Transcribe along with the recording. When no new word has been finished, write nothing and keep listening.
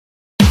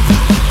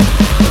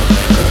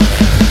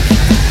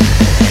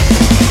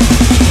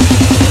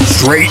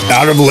straight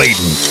out of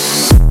Layton.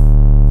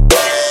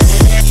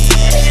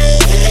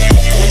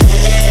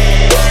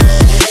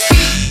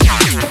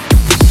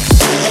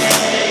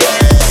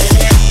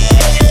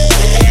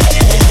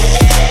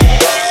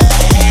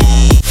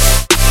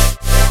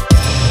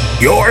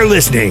 You're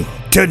listening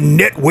to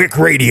Nitwick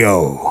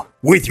Radio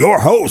with your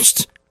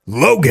hosts,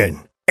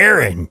 Logan,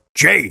 Aaron,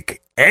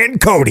 Jake, and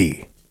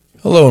Cody.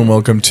 Hello and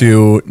welcome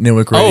to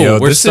Nitwick Radio.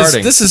 We're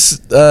starting. This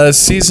is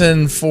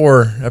season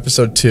 4,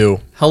 episode 2.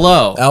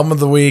 Hello. Album of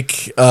the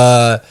week.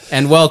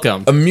 And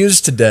welcome.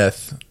 Amused to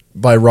Death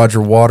by Roger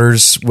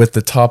Waters, with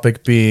the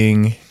topic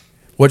being,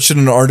 what should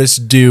an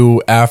artist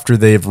do after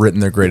they've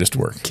written their greatest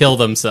work? Kill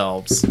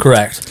themselves.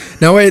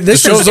 Correct. No, wait,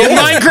 this show's is In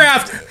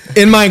Minecraft!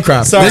 in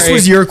Minecraft. Sorry. This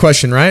was your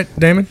question, right,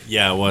 Damon?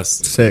 Yeah, it was.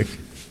 Sick.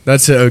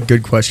 That's a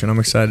good question. I'm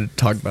excited to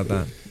talk about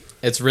that.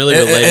 It's really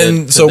related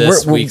and to so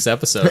this we're- week's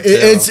episode. too.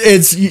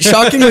 It's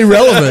shockingly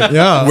relevant.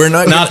 Yeah. We're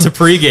not Not to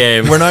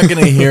pregame. we're not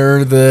going to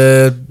hear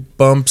the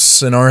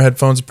bumps in our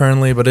headphones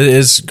apparently, but it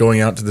is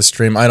going out to the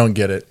stream. I don't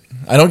get it.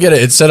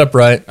 It's set up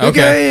right.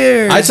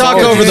 Okay. I talk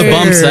Who over the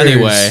bumps cares?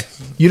 anyway.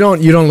 You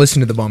don't listen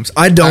to the bumps.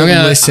 I don't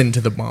listen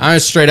to the bumps. I'm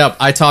straight up.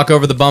 I talk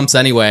over the bumps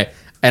anyway.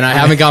 And I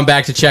haven't gone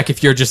back to check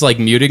if you're just like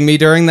muting me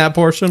during that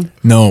portion.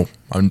 No,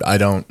 I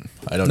don't.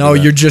 No, do that.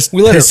 you're just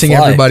let it pissing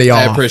fly. everybody off.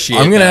 I appreciate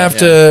I'm gonna that,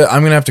 have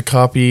I'm gonna have to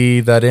copy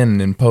that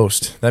in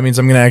post. That means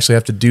I'm gonna actually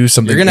have to do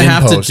something. You're gonna in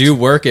have post. to do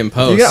work in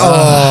post.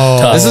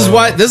 Oh, This is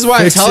why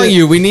I'm Fix telling it.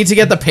 you we need to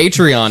get the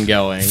Patreon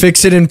going.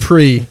 fix it in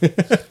pre.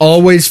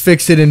 Always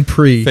fix it in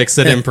pre. Fix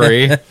it in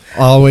pre.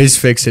 Always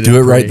fix it. do in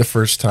it right pre. the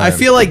first time. I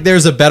feel like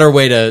there's a better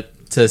way to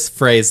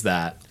phrase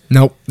that.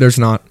 Nope, there's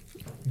not.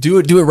 do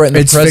it right in the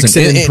It's present. fix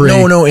it in pre.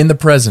 No, in the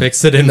present.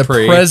 Fix it in the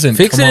pre. present.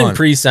 Fix Come it in on.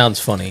 pre sounds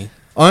funny.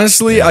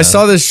 Honestly, I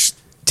saw this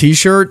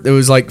T-shirt. It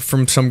was like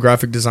from some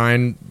graphic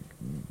design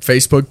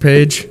Facebook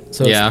page.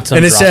 So Yeah. some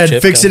And it drop said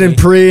chip "fix it in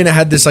company. pre," and it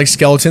had this like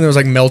skeleton that was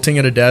like melting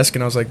at a desk,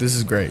 and I was like, "This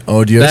is great."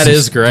 Oh, do you? Have That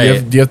is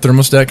great. Do you have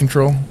thermostat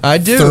control? I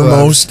do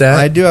Thermostat?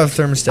 I do have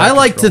thermostat. I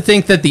like to control.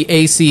 think that the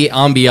AC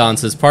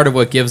ambiance is part of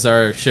what gives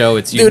our show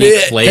its unique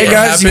flavor. Hey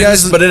guys,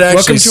 happens, but it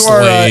actually welcome to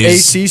our slays.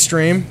 AC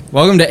stream.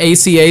 Welcome to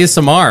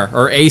ACASMR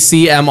or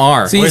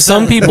ACMR. See,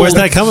 some people. Where's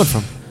that coming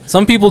from?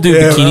 Some people do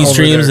Yeah, bikini over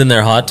streams there. in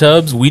their hot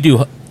tubs. We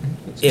do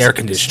air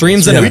conditioning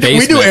Streams in a We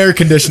basement. do air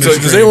conditioning. So,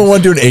 does anyone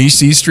want to do an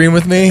AC stream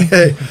with me?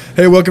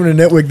 Hey, welcome to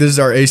Nitwick. This is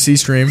our AC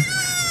stream.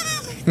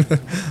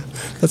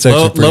 That's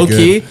actually pretty Low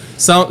good. key.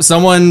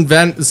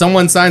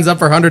 Someone signs up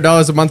for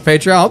 $100 a month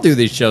Patreon. I'll do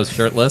these shows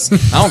shirtless.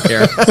 I don't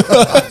care.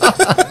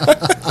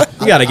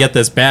 You got to get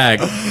this bag.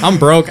 I'm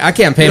broke. I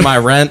can't pay my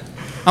rent.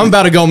 I'm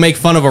about to go make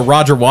fun of a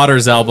Roger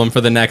Waters album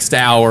for the next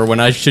hour when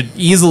I should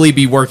easily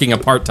be working a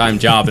part-time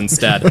job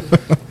instead.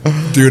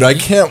 Dude, I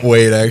can't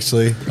wait.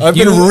 Actually, I've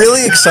been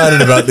really excited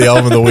about the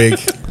album of the week.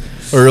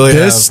 I really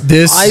This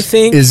have. I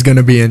think- is going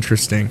to be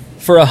interesting.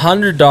 For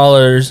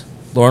 $100,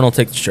 Lauren will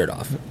take the shirt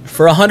off.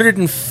 For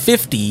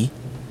 $150,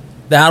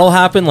 that'll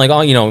happen. Like,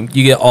 all you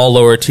get all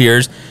lower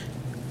tiers.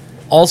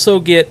 Also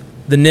get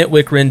the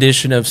Nitwick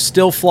rendition of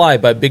 "Still Fly"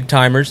 by Big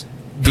Timers,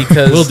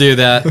 because We'll do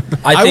that.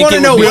 I think want to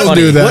it know would be what-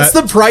 funny. do that. What's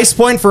the price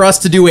point for us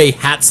to do a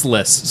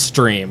hatsless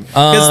stream?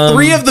 Because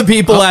 3 of the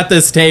people at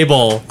this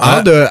table.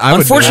 I'll do it. I would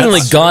do Unfortunately,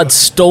 that. God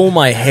stole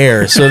my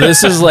hair, so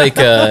this is like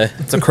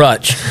it's a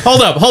crutch.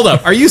 Hold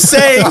up. Are you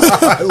saying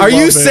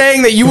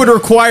saying that you would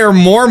require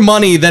more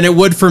money than it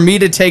would for me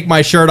to take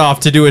my shirt off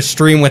to do a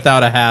stream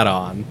without a hat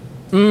on?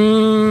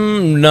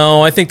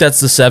 No, I think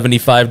that's the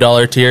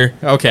 $75 tier.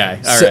 Okay,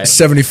 all right.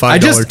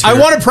 $75 I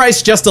want to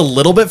price just a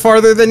little bit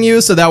farther than you,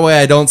 so that way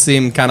I don't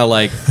seem kind of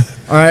like,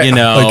 All right. you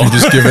know, Like you're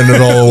just giving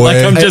it all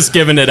away. like I'm just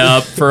giving it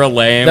up for a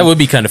lame. That would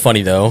be kind of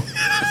funny, though.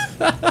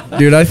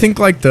 Dude, I think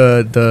like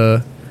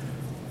the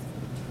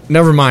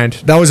never mind.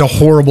 That was a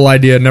horrible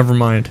idea. Never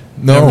mind.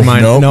 Never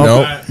mind.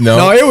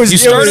 No. It was. You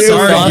started it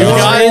was, the you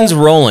got- lines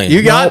rolling.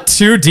 you got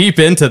too deep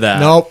into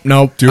that.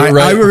 Nope. Do it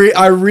right.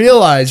 I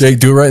realized. Jake,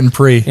 do it right in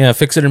pre. Yeah,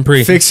 fix it in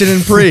pre. Fix it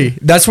in pre.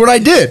 That's what I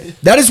did.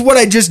 That is what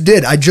I just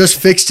did. I just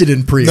fixed it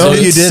in pre. No, I you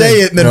didn't didn't. say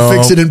it and then No,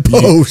 fix it in you-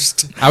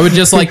 post. I would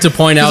just like to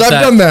point out 'Cause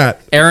I've done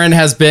that. Aaron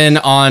has been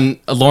on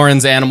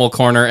Lauren's Animal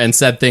Corner and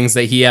said things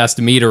that he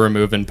asked me to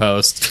remove in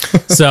post.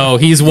 So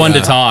he's one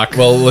to talk.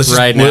 Well, let's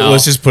now.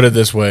 just put it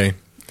this way.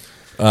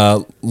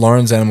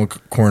 Lauren's Animal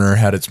Corner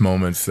had its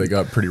moments that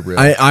got pretty real.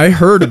 I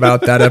heard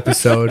about that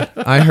episode.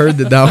 I heard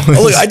that was.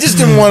 Look, I just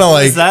didn't want to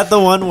like. Is that the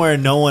one where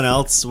no one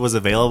else was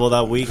available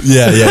that week?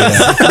 Yeah.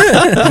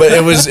 But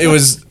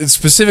it's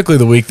specifically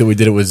the week that we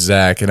did it with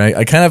Zach, and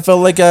I kind of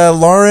felt like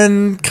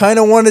Lauren kind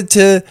of wanted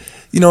to,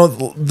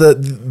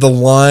 the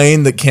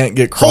line that can't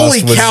get crossed.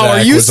 Holy with cow, Zach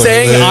are you was a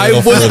saying little I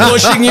was further.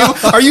 pushing you?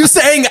 Are you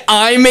saying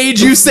I made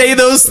you say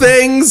those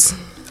things?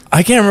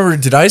 I can't remember.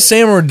 Did I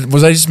say him or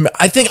was I just?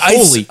 I think I.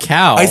 Holy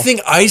cow. I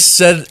think I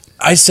said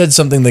I said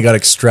something that got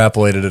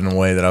extrapolated in a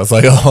way that I was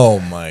like, oh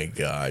my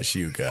gosh,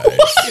 you guys.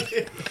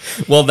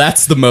 Well,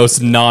 that's the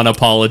most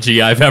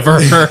non-apology I've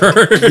ever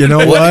heard. You know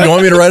What, what? you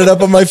want me to write it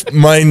up on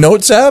my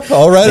notes app?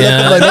 I'll write it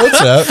up on my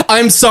notes app.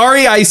 I'm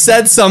sorry I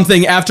said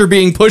something after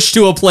being pushed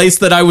to a place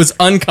that I was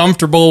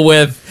uncomfortable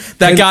with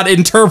that got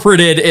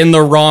interpreted in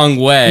the wrong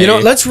way. You know,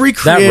 let's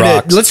recreate it.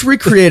 rocks. Let's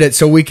recreate it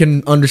so we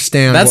can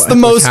understand. That's the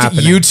what's most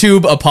happening.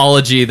 YouTube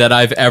apology that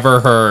I've ever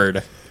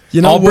heard. You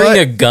know I'll bring what?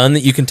 a gun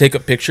that you can take a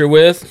picture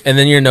with, and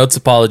then your notes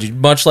apology.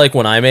 Much like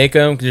when I make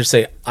them, you just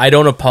say, "I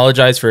don't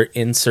apologize for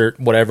insert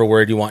whatever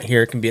word you want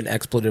here. It can be an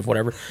expletive,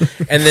 whatever,"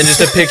 and then just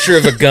a picture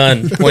of a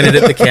gun pointed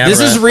at the camera. This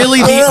is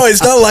really No, the.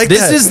 it's not like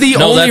This that. is the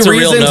No, only that's a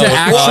real reason no. to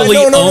Well, actually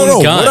no.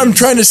 own guns. What I'm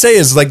trying to say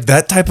is like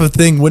that type of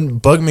thing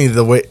wouldn't bug me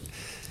the way.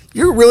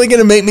 You're really going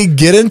to make me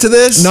get into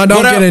this? No,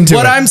 don't get into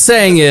what it. I'm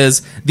saying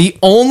is the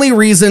only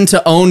reason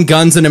to own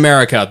guns in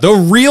America, the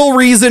real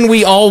reason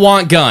we all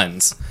want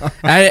guns,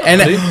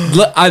 and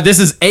this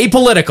is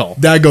apolitical.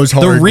 That goes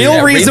hard. The real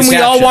Yeah, read reason the we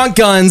all caption. want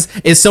guns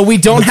is so we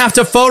don't have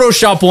to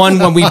Photoshop one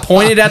when we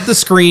point it at the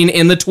screen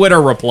in the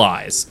Twitter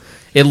replies.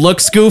 It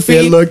looks goofy.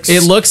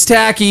 It looks-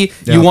 tacky.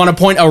 Yeah. You want to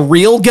point a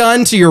real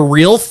gun to your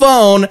real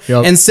phone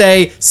Yep. and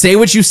say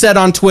what you said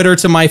on Twitter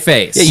to my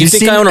face. Yeah, you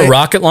think seen I own a it-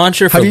 rocket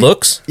launcher for Have you-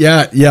 looks?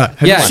 Yeah. Have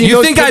Yeah, seen you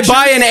those think pictures? I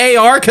buy an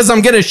AR because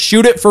I'm gonna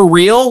shoot it for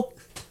real?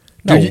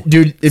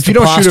 Dude, if you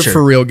don't shoot it posture.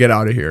 for real, get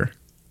out of here.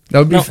 That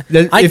would be.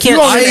 No, I if you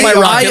can't own shoot an my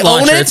AR rocket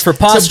launcher. It's for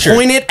posture. To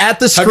point it at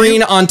the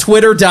screen on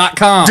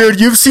Twitter.com. Dude,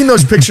 you've seen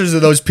those pictures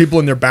of those people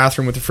in their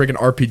bathroom with a freaking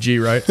RPG,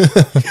 right?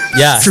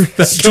 Yeah.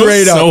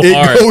 Straight up, so it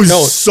hard. goes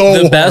No,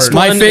 so the best hard.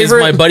 My one favorite-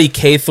 is my buddy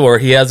K Thor.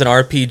 He has an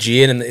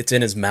RPG and it's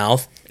in his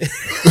mouth.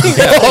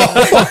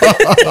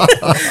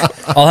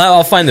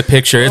 I'll find the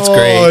picture. It's Oh,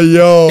 great.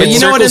 yo. But you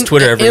know what? circles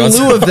Twitter every In once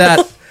in lieu a of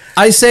that,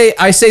 I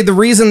say the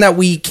reason that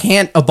we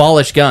can't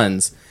abolish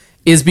guns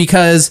is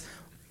because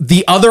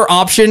the other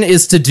option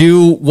is to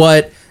do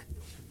what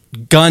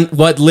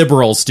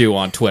liberals do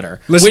on Twitter,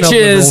 Listen up,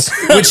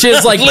 which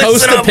is like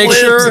post a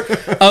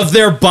picture of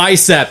their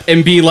bicep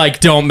and be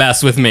like, "Don't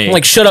mess with me."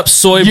 Like, shut up,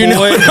 soy You boy. know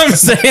what I'm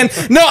saying?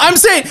 No, I'm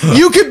saying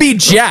you could be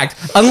jacked.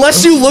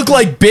 Unless you look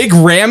like Big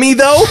Rammy,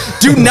 though,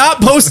 do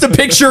not post a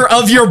picture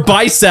of your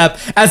bicep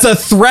as a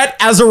threat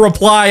as a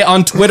reply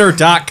on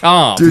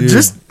Twitter.com. Dude,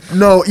 just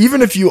no.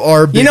 Even if you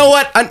are, big, You know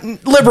what?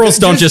 Liberals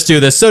don't just do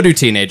this. So do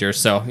teenagers.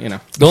 So, you know.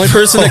 The only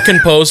person that can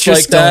post like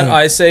Just that, don't.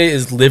 I say,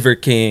 is Liver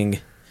King.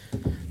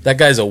 That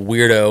guy's a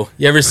weirdo.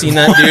 You ever seen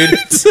that dude?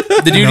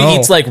 The dude No.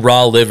 eats like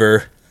raw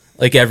liver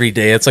like every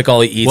day. It's like all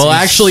he eats. Well,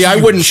 He's actually, I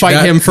huge. wouldn't fight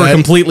That- him for that-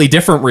 completely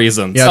different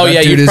reasons. Yeah. Oh that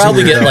yeah, dude you'd is a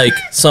probably get weirdo. like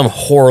some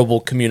horrible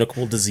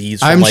communicable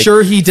disease. From I'm like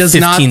sure he does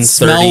not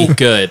 1530. smell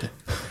good.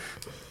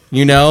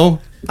 You know?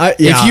 yeah.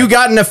 If you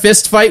got in a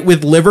fist fight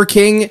with Liver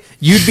King,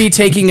 you'd be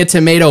taking a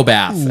tomato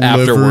bath Liver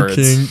afterwards.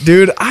 King.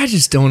 Dude, I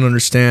just don't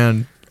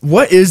understand.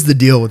 What is the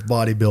deal with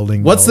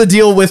bodybuilding? What's though? the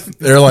deal with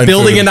Airline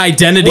building food. an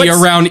identity What's-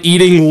 around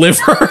eating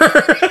liver?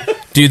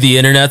 Dude, the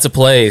internet's a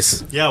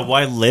place. Yeah,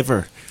 why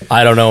liver?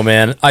 I don't know,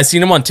 man. I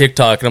seen him on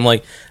TikTok and I'm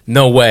like,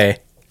 no way.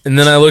 And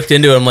then I looked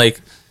into it. I'm like,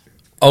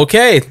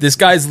 okay, this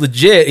guy's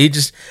legit.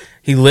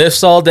 He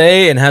lifts all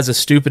day and has a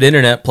stupid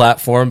internet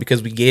platform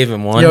because we gave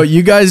him one. Yo,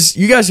 you guys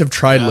have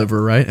tried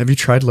liver, right? Have you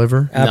tried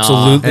liver?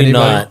 Absolutely Anybody?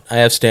 not. I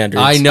have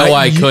standards. I know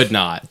I could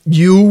not.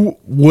 You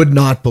would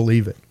not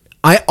believe it.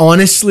 I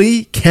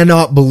honestly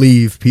cannot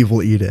believe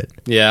people eat it.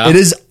 Yeah. It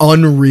is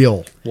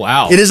unreal.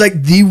 Wow. It is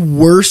like the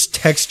worst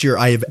texture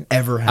I have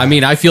ever had. I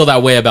mean, I feel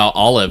that way about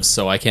olives,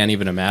 so I can't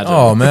even imagine.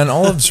 Oh man,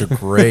 olives are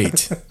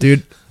great.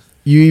 dude,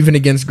 you even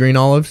against green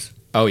olives?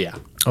 Oh, yeah.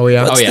 Oh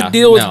yeah. What's Oh, yeah. the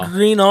deal with No.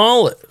 green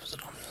olives?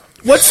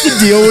 What's the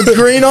deal with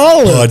green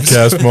olives?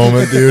 Podcast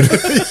moment, dude.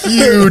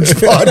 Huge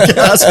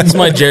podcast. It's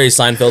my Jerry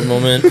Seinfeld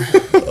moment.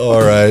 All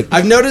right.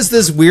 I've noticed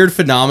this weird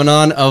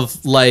phenomenon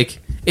of like,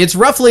 it's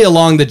roughly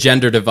along the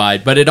gender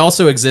divide, but it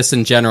also exists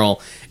in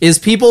general, is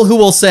people who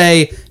will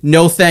say,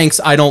 no thanks,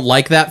 I don't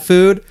like that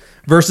food,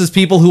 versus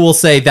people who will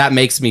say, that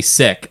makes me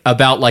sick,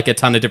 about like a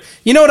ton of different...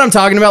 You know what I'm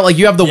talking about? Like,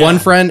 you have the one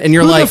friend, and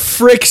you're Who like... the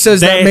frick says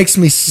that They- makes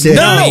me sick?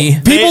 No,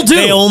 people do.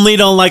 They only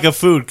don't like a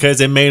food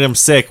because it made them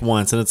sick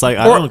once, and it's like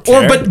I don't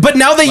care. But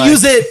now they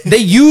use it. They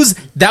use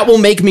that will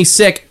make me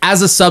sick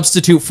as a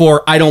substitute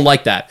for I don't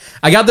like that.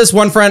 I got this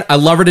one friend. I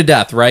love her to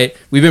death. Right?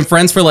 We've been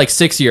friends for like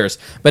 6 years.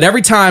 But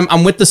every time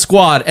I'm with the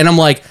squad and I'm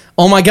like,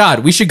 oh my god,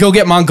 we should go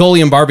get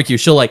Mongolian barbecue.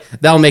 She'll like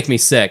that'll make me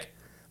sick.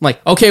 I'm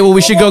like, okay, well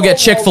we should go get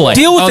Chick-fil-A.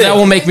 Deal with it. That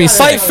will make me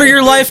sick. Fight for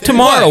your life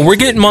tomorrow. What? We're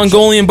getting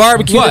Mongolian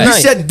barbecue What? You tonight.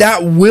 said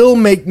that will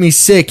make me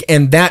sick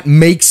and that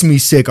makes me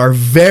sick are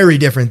very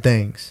different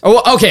things.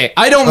 Oh, okay.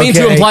 I don't mean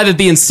to Okay. imply that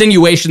the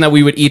insinuation that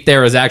we would eat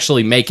there is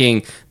actually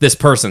making this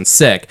person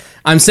sick.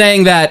 I'm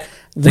saying that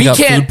we got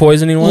can't food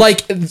poisoning once?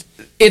 like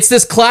it's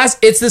this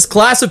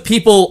class of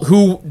people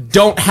who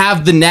don't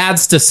have the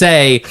nads to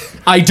say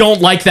I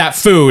don't like that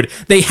food.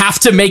 They have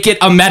to make it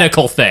a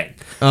medical thing.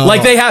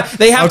 Like they have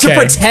to Okay.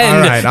 pretend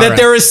All right, all that right.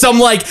 there is some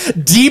like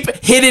deep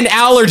hidden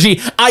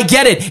allergy. I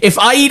get it. If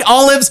I eat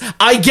olives,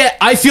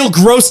 I feel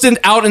grossed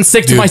out and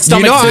sick to my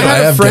stomach know, too. I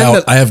had a friend gout.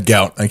 that- I have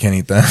gout. I can't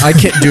eat that. I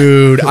can't,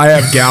 dude. I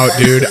have gout,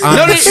 dude.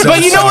 I'm No, so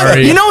but you know what?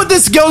 sorry. You know what?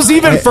 This goes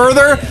even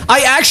further.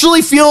 I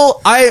actually feel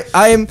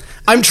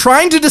I'm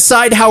trying to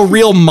decide how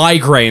real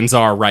migraines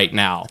are right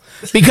now.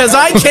 Because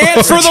I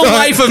can't for the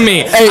life of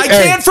me. I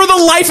can't for the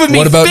life of me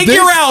What about figure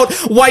this? out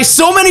why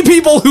so many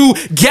people who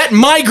get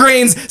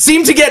migraines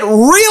seem to get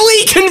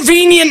really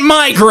convenient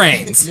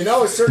migraines.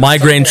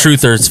 Migraine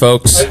truthers,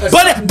 folks.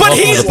 But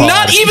he's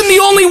not even the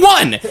only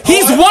one.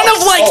 He's one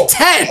of like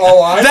 10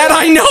 that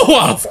I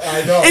know of.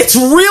 It's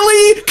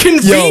really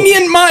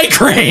convenient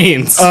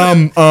migraines.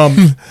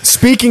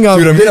 Speaking of,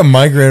 Dude, I'm getting a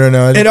migraine right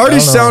now. it already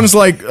sounds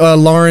like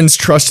Lauren's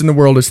trust in the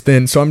world is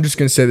thin, so I'm just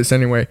going to say this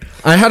anyway.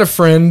 I had a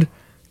friend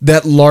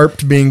that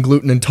LARPed being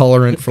gluten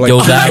intolerant for like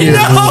Yo, 2 that years.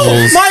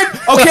 rules.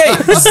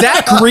 Okay,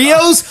 Zach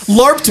Rios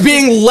LARPed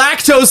being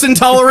lactose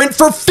intolerant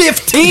for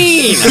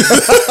 15.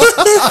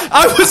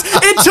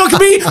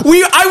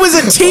 I was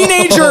a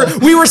teenager.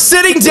 We were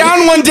sitting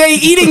down one day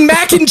eating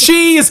mac and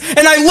cheese,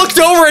 and I looked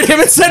over at him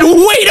and said,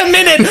 "Wait a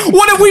minute,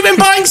 what have we been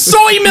buying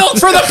soy milk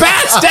for the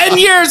past 10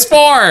 years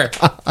for?"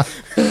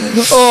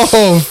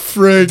 Oh,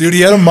 frick. Dude,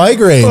 he had a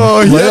migraine. Oh,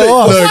 Lay yeah.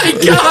 off. Oh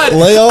my God.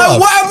 Lay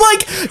off. I'm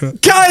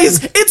like,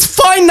 guys, it's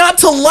fine not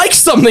to like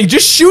something.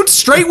 Just shoot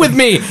straight with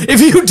me.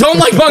 If you don't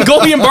like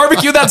Mongolian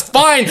barbecue, that's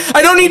fine.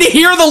 I don't need to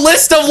hear the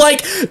list of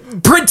like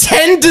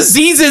pretend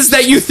diseases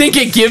that you think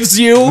it gives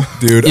you.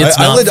 Dude, It's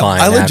not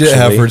fine, I legit have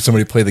actually. heard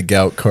somebody play the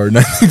gout card, and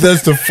I think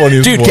that's the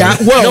funniest Dude, one.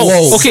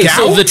 no, okay,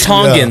 so the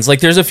Tongans,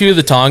 like there's a few of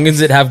the Tongans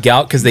that have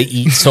gout because they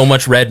eat so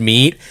much red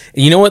meat.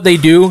 And you know what they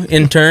do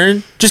in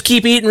turn? Just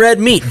keep eating red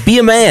meat. Be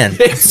a man.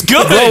 It's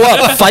good. Grow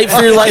up. Fight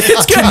for your life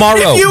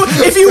tomorrow.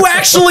 If you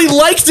actually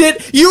liked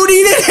it, you'd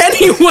eat it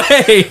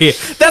anyway.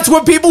 That's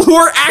what people who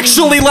are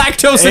actually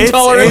lactose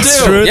intolerant It's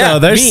do. true Yeah, though.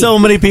 There's me. so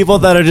many people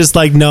that are just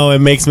like, no, it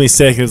makes me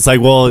sick. It's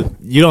like, well,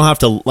 you don't have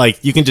to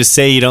like. You can just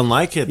say you don't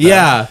like it. Though.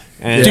 Yeah.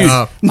 And Dude,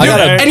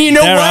 And you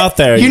know they're what? out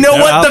there. You know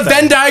They're what? out The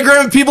there. Venn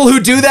diagram of people who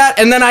do that,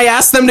 and then I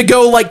ask them to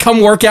go like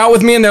come work out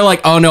with me, and they're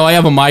like, "Oh no, I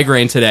have a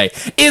migraine today,"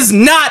 is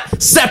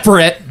not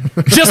separate.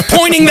 Just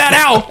pointing that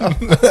out.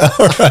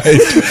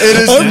 It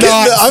is I'm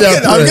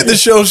not getting the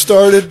show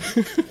started.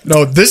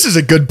 No, this is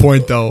a good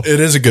point, though. It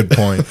is a good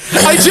point.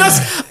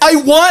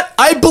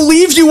 I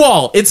believe you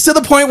all. It's to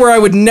the point where I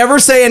would never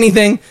say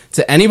anything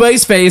to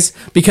anybody's face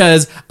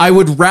because I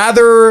would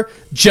rather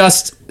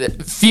just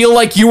feel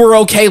like you were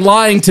okay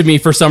lying to me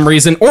for some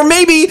reason. Or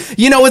maybe,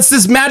 it's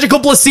this magical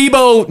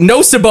placebo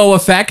nocebo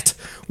effect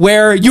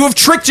where you have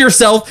tricked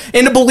yourself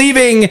into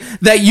believing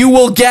that you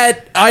will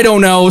get, I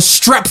don't know,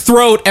 strep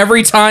throat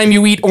every time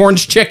you eat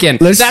orange chicken.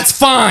 That's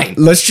fine.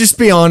 Let's just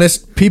be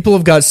honest. People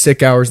have got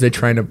sick hours they're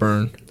trying to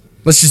burn.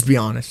 Let's just be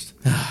honest.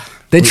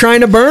 They're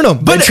trying to burn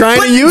them. They're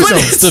trying to use them.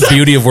 It's the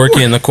beauty of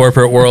working in the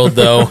corporate world,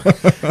 though.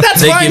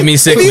 That's They fine. give me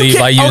sick You leave,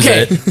 can't- I use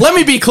it. Let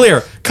me be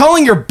clear.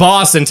 Calling your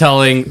boss and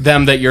telling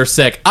them that you're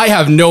sick, I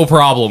have no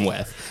problem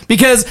with.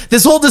 Because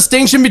this whole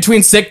distinction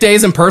between sick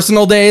days and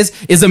personal days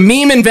is a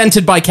meme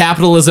invented by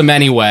capitalism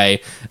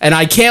anyway, and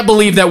I can't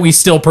believe that we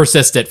still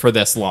persist it for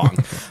this long.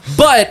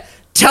 But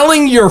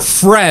telling your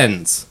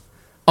friends,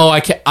 "Oh,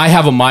 I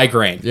have a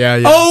migraine."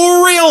 Yeah.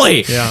 Oh,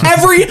 really? Yeah.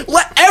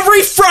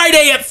 Every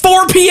Friday at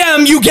 4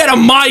 p.m. you get a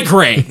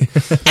migraine.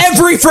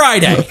 Every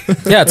Friday.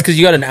 Yeah, it's because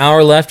you got an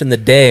hour left in the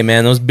day,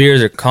 man. Those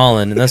beers are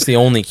calling, and that's the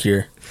only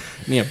cure.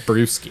 Yeah,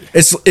 brewski.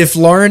 It's if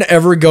Lauren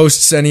ever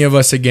ghosts any of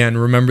us again,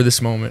 remember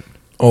this moment.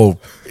 Oh,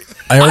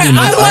 I already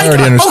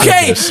understood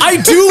okay, this. I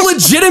do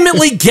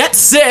legitimately get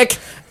sick,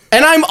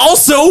 and I'm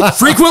also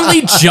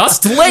frequently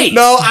just late.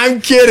 No,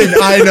 I'm kidding.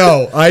 I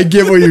know. I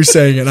get what you're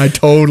saying, and I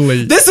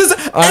totally. This is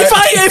if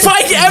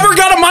I ever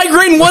got a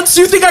migraine once,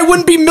 you think I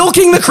wouldn't be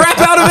milking the crap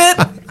out of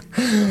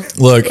it?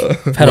 Look,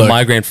 I've had a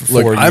migraine for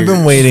 4 years. I've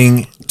been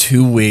waiting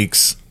 2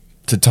 weeks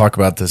to talk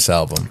about this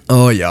album.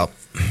 Oh yeah,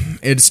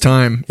 it's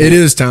time. It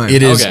is time.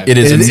 It is. Okay. It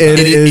is. It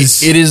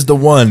is. It is the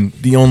one,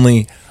 the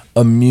only,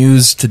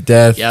 amused to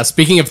death Yeah,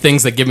 speaking of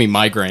things that give me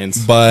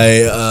migraines.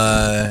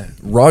 by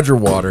Roger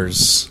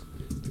Waters,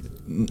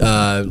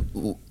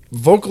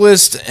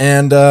 vocalist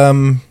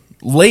and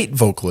late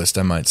vocalist,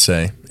 I might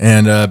say,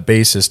 and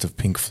bassist of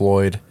Pink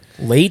Floyd.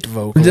 late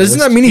vocal. Doesn't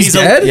that mean he's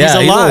dead? Yeah,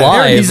 he's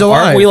alive. He's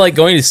alive. Aren't we like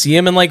going to see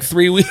him in like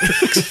 3 weeks?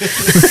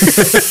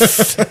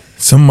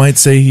 Some might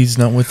say he's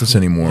not with us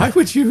anymore. Why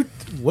would you?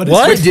 What?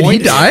 Wait, did he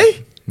die?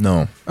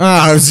 No.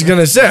 I was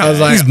gonna say. I was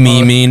like, He's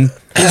memeing.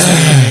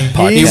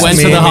 He went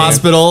to mean. the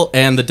hospital,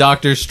 and the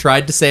doctors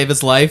tried to save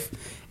his life,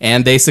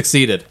 and they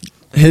succeeded.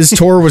 His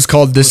tour was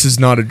called "This Is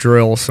Not a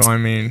Drill," so I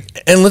mean,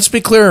 And let's be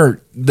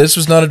clear, This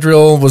Was Not a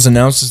Drill was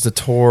announced as the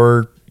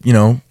tour, Wait,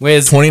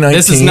 2019.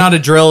 This is not a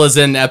drill, as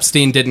in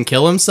Epstein didn't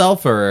kill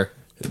himself, or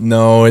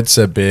No, it's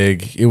a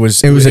big. It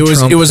was. It was a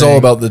Trump It was all thing.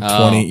 about the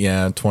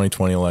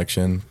 2020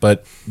 election.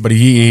 But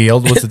he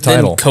held with the Then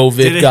title.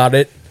 COVID it- got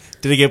it.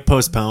 Did it get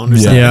postponed or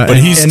something? yeah, but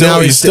and he's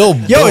now still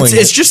Yo, billing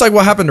it's just like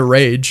what happened to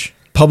Rage.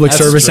 public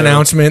That's service true.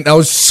 announcement. That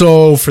was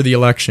so for the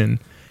election.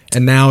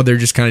 And now they're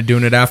just kind of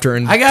doing it after.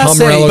 And I gotta Tom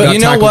say, Morello but got you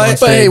know tackled what? on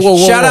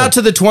stage. Shout out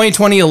to the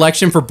 2020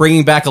 election for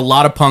bringing back a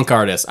lot of punk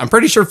artists. I'm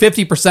pretty sure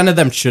 50% of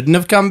them shouldn't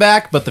have come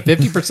back, but the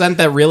 50%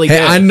 that really Hey,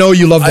 did. I know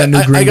you love that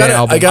new Green Day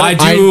album. I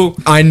do.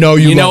 I know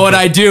you. You know love what it.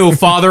 I do,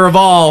 father of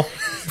all.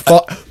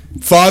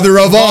 Father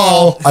of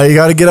all. I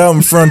got to get out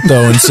in front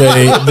though and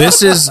say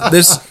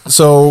this.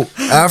 So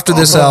after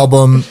this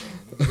album,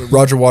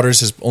 Roger Waters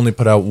has only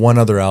put out one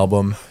other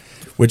album,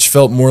 which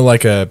felt more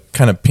like a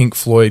kind of Pink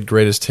Floyd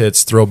greatest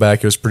hits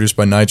throwback. It was produced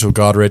by Nigel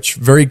Godrich,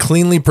 very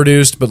cleanly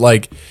produced, but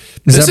like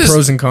Is that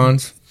pros and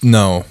cons?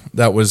 No,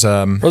 that was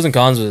Pros and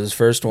Cons was his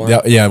first one.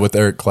 yeah, with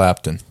Eric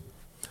Clapton.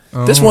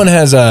 This one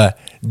has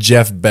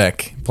Jeff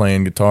Beck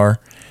playing guitar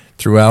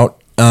throughout,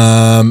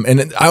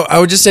 and I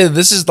would just say that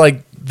this is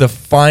like the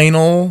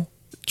final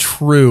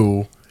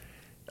true,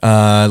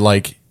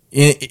 like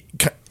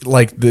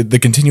the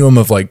continuum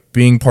of like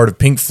being part of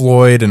Pink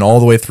Floyd and all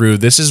the way through.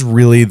 This is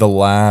really the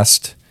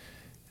last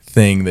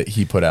thing that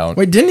he put out.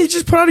 Wait, didn't he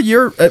just put out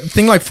a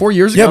thing like 4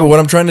 years ago? Yeah, but what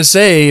I'm trying to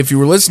say, if you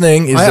were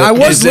listening, is I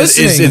was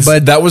listening,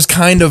 but that was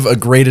kind of a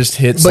greatest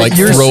hits But like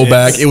you're-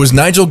 throwback. It was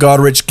Nigel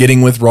Godrich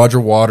getting with Roger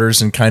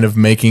Waters and kind of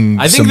making.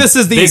 I think this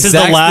is the This is the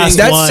exact last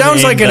thing. That one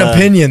sounds in like an the-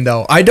 opinion,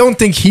 though. I don't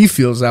think he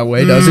feels that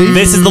way, does he?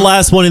 This is the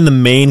last one in the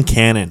main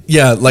canon.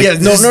 Yeah, like Yeah,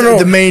 this is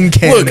the main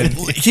canon.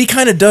 Look, he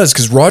kind of does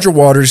because Roger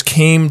Waters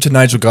came to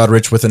Nigel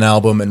Godrich with an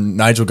album, and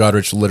Nigel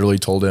Godrich literally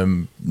told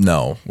him,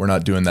 "No, we're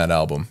not doing that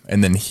album."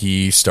 And then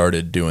he started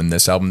doing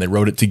this album. They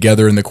wrote it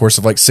together in the course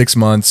of like 6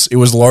 months. It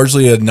was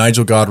largely a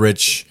Nigel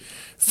Godrich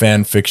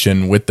fan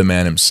fiction with the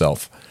man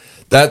himself.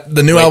 That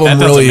the new Wait, album that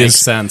doesn't really make is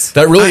sense.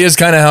 That really is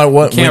kind of how it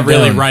went. Can't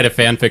really down. write a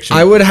fan fiction.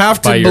 I would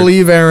have by to your-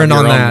 believe Aaron of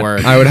on your own that.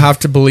 word. I would have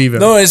to believe him.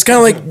 No, it's kind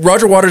of like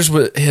Roger Waters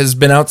has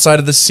been outside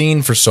of the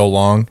scene for so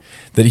long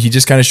that he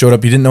just kind of showed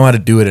up. He didn't know how to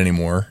do it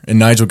anymore, and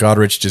Nigel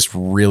Godrich just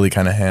really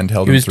kind of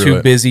handheld He him was through too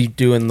it. busy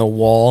doing the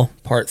Wall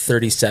Part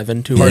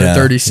 37 tour. Part Yeah, of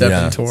 37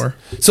 yeah. tour.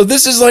 So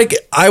this is like,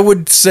 I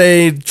would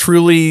say,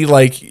 truly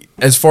like,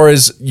 as far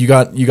as you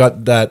got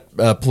that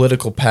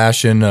political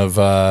passion of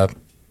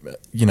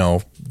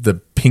the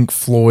Pink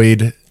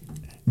Floyd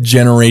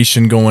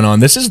generation going on.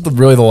 This is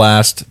really the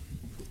last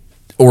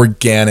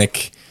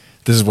organic,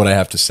 this is what I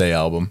have to say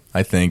album,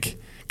 I think,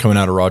 coming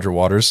out of Roger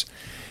Waters.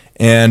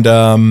 And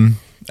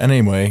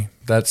anyway,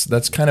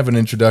 that's kind of an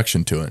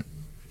introduction to it.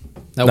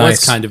 That Nice.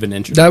 was kind of an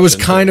introduction. That was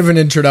kind of an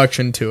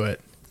introduction to it.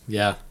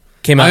 Yeah.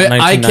 Came out in I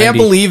 1990. can't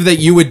believe that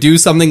you would do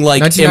something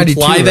like 1992,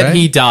 imply that right?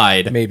 he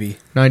died. Maybe.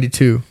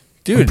 92.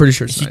 Dude, I'm pretty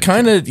sure it's he 92.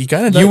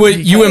 kind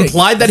of You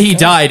implied that he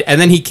died, and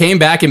then he came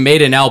back and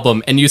made an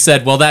album, and you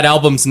said, "Well, that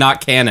album's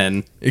not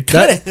canon." You're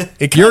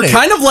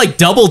kind of like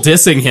double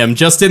dissing him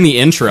just in the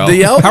intro.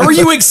 The album- How are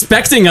you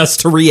expecting us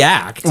to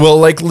react? Well,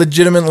 like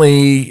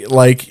legitimately,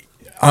 like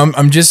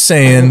I'm just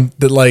saying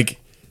that like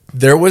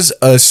there was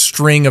a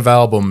string of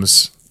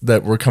albums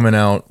that were coming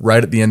out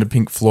right at the end of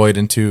Pink Floyd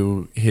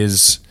into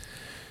his.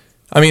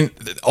 I mean,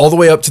 all the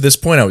way up to this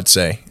point, I would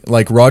say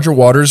like Roger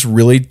Waters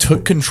really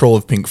took control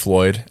of Pink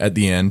Floyd at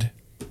the end.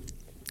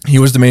 He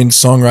was the main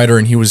songwriter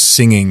and he was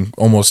singing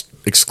almost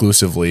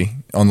exclusively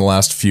on the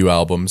last few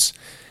albums,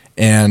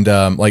 and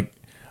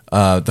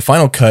the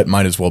final cut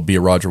might as well be a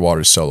Roger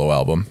Waters solo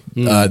album.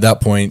 At that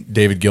point,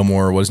 David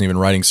Gilmour wasn't even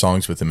writing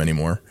songs with him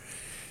anymore.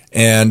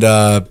 And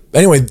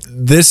anyway,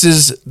 this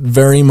is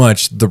very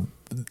much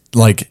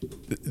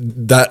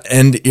that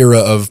end era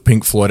of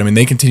Pink Floyd. I mean,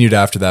 they continued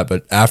after that,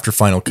 but after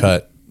Final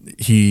Cut,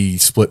 he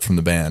split from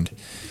the band.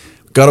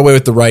 Got away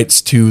with the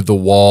rights to The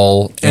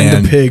Wall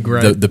And The Pig,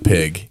 right? The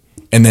Pig.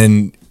 And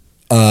then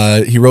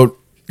he wrote,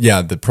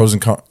 the pros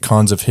and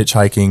cons of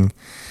hitchhiking.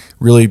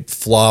 Really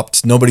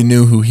flopped. Nobody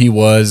knew who he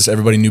was.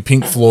 Everybody knew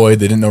Pink Floyd.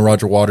 They didn't know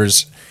Roger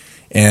Waters.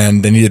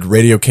 And then he did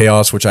Radio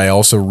Chaos, which I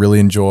also really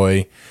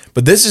enjoy.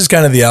 But this is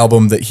kind of the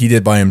album that he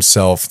did by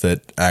himself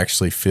that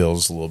actually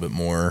feels a little bit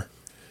more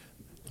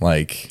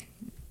like,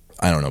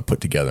 I don't know, put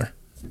together.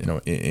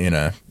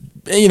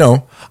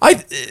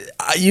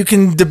 You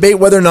can debate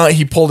whether or not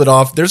he pulled it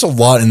off. There's a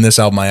lot in this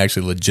album I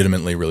actually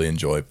legitimately really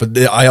enjoy. But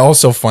I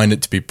also find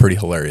it to be pretty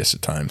hilarious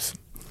at times.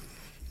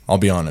 I'll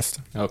be honest.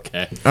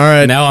 Okay. All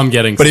right. Now I'm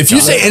getting. But if you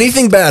say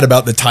anything bad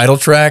about the title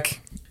track,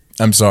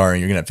 I'm sorry,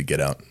 you're gonna have to get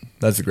out.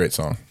 That's a great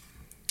song.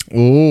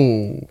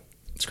 Ooh.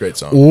 It's a great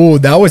song. Ooh,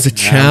 that was a I'm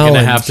challenge.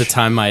 gonna have to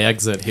time my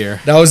exit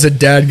here. That was a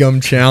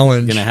dadgum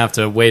challenge. Gonna have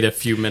to wait a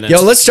few minutes.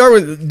 Yo, let's start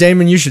with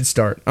Damon. You should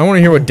start. I want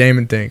to hear what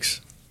Damon thinks.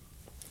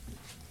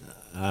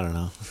 I don't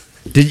know.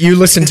 Did you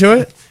listen to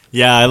it?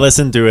 Yeah, I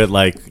listened to it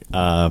like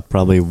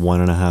probably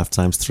 1.5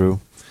 times through.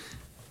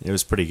 It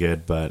was pretty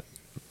good, but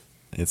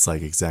it's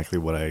like exactly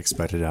what I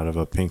expected out of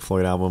a Pink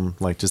Floyd album.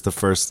 Like just the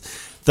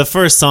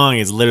first song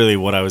is literally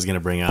what I was gonna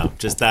bring up.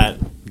 Just that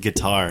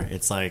guitar.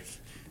 It's like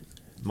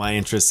my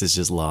interest is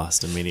just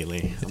lost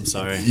immediately. I'm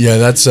sorry. Yeah,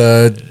 that's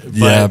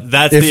But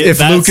that's If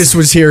that's, Lucas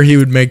was here, he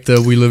would make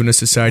the "We Live in a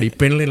Society"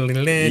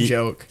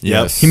 joke.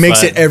 Yep. He makes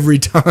But it every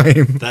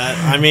time. That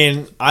I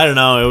mean, I don't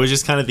know. It was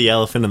just kind of the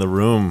elephant in the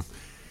room.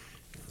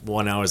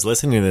 when I was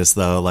listening to this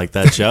though, like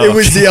that joke. It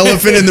was the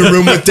elephant in the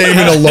room with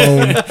Damon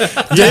alone.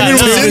 Damon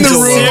was in the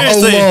room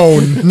seriously.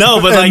 alone.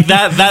 No, but like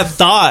that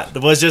thought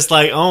was just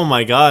like, oh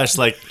my gosh,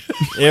 like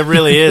it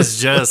really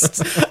is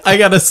just. I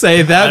gotta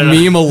say that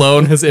meme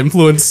alone has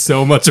influenced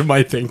so much of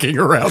my thinking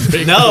around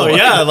Pink No, Floyd.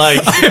 yeah, like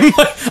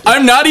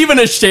I'm not even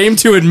ashamed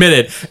to admit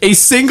it. A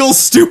single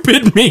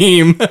stupid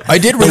meme. I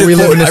did read The a We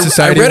Live quote. in a I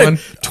Society read one.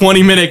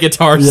 20-minute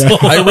guitar solo.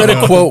 I read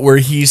a quote where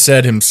he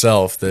said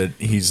himself that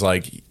he's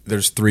like,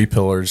 there's 3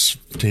 pillars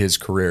to his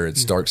career.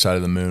 It's Dark Side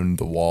of the Moon,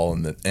 The Wall,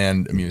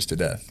 and Amused to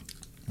Death.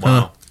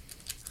 wow.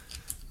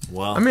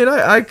 Well, I mean,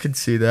 I could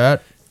see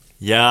that.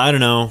 yeah, I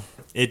don't know.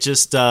 It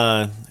just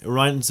it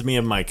reminds me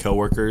of my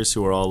coworkers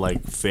who are all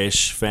like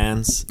Fish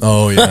fans.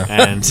 Oh yeah.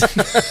 And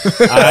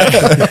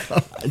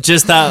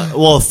just that,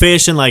 well,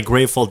 Fish and like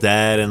Grateful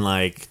Dead and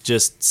like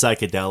just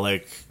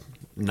psychedelic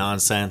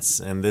nonsense,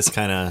 and this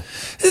kind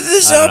of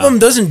This album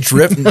doesn't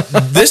drip.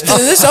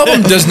 This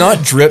album does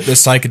not drip the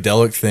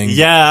psychedelic thing.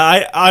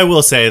 I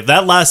will say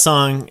that last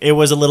song, it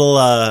was a little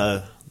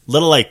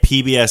like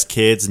PBS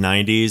Kids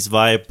 90s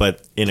vibe,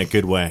 but in a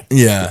good way.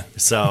 Yeah.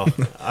 So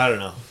I don't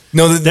know.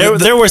 No,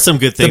 There were some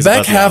good the things. back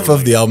about half album.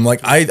 of the album,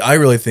 like I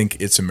really think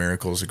 "It's a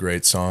Miracle" is a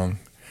great song.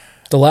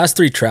 The last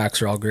 3 tracks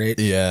are all great.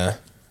 Yeah.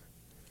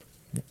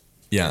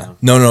 Yeah.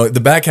 No, the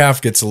back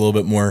half gets a little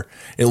bit more,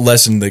 it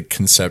lessened the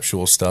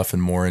conceptual stuff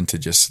and more into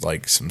just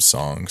like some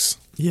songs.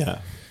 Yeah.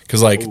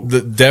 Because like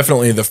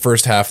definitely the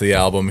first half of the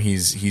album,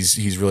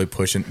 he's really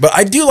pushing. But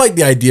I do like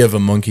the idea of a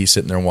monkey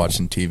sitting there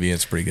watching TV.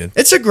 It's pretty good.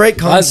 It's a great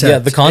concept. yeah,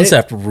 the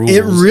concept rules.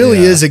 It really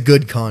Yeah. is a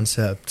good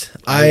concept.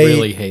 I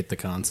really hate the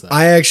concept.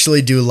 I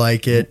actually do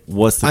like it.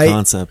 What's the I-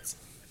 concept?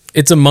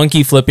 It's a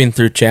monkey flipping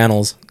through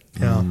channels.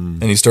 Yeah.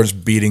 And he starts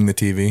beating the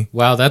TV.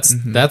 Wow,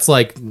 that's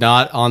like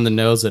not on the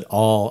nose at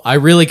all. I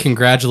really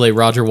congratulate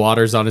Roger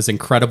Waters on his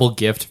incredible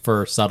gift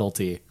for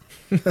subtlety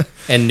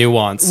and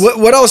nuance.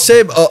 What I'll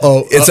say?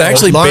 It's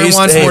actually Lauren based.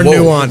 wants hey, more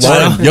whoa, nuance.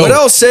 Lauren, yo, What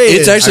I'll say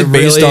it's is, actually I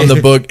based really- on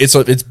the book.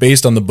 It's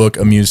based on the book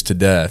 "Amused to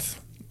Death."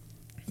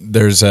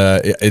 There's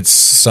it's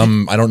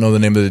some, I don't know the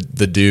name of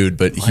the dude,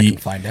 but I he. can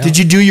find out. Did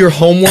you do your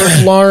homework,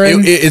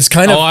 Lauren? It's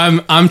kind of.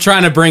 Oh, I'm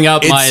trying to bring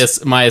up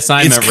It's- my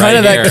assignment It's kind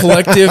right of here. that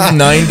collective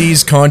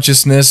 '90s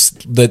consciousness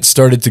that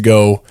started to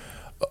go,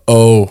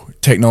 "Oh,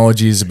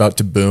 technology is about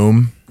to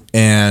boom,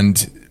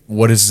 and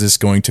what is this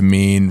going to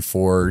mean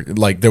for?"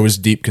 Like there was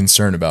deep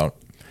concern about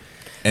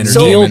Neil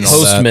entertainment. and all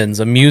that. Postman's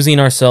Amusing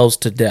Ourselves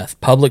to Death,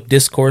 Public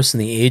Discourse in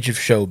the Age of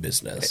Show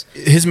Business.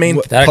 His main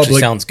That actually Public-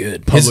 sounds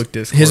good. Public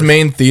discourse. his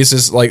main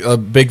thesis, like a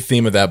big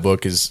theme of that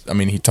book, is, I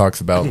mean, he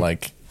talks about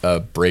like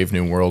a Brave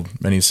New World,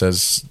 and he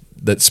says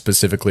that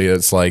specifically,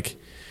 it's like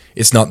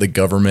it's not the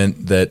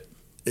government that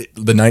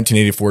the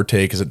 1984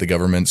 take is that the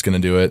government's going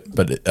to do it,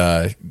 but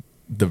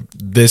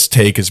this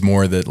take is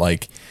more that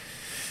like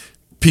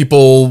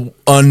people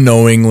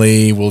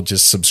unknowingly will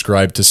just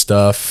subscribe to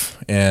stuff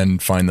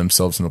and find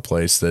themselves in a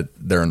place that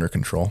they're under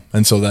control.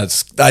 And so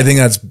I think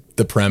that's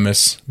the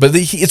premise. But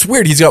it's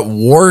weird. He's got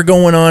war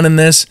going on in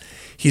this.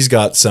 He's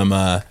got some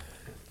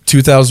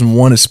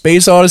 2001: A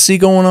Space Odyssey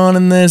going on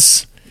in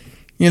this.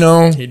 You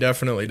know, He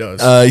definitely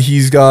does.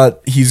 he's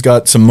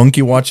got some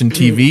monkey watching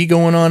TV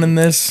going on in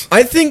this.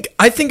 I think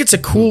it's a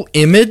cool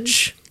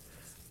image.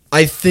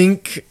 I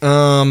think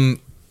I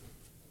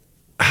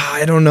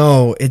don't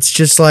know. It's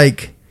just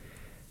like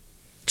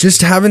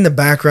just having the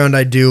background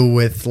I do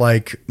with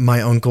like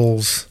my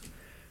uncles.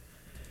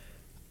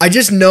 I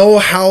just know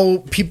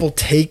how people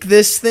take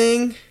this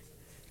thing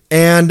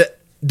and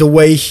the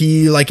way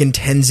he like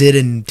intends it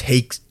and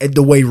takes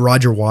the way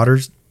Roger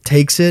Waters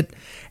takes it.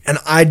 And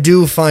I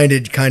do find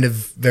it kind of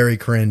very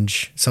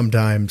cringe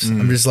sometimes.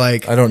 I'm just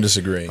like, I don't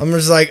disagree. I'm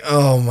just like,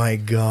 oh my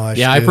gosh.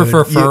 yeah, I dude.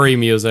 prefer furry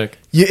music.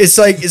 It's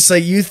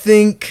like you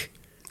think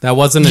That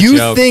wasn't a you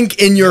joke.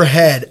 think in your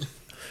head.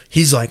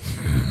 He's like,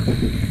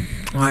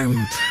 I'm.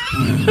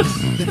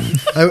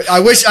 I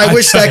wish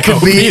that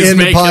could be he's in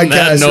the making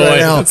that podcast right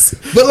now. noise.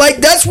 But like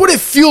that's what it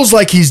feels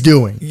like he's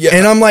doing. Yeah.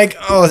 And I'm like,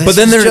 oh, this But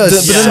then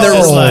is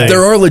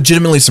there are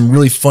legitimately some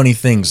really funny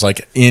things.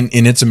 Like in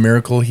It's a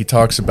Miracle, he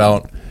talks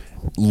about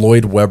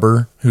Lloyd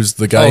Webber, who's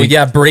the guy. Oh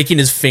yeah, breaking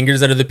his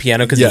fingers under the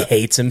piano because Yeah. he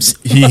hates him.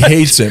 He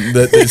hates him.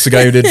 It's the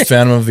guy who did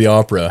Phantom of the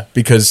Opera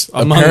because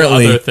Among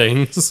apparently, other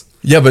things.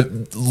 yeah.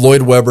 But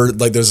Lloyd Webber,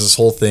 like, there's this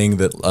whole thing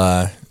that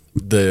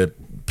the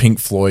Pink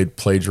Floyd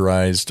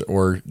plagiarized,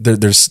 or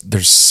there's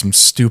some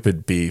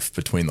stupid beef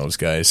between those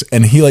guys,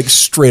 and he like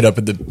straight up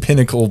at the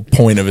pinnacle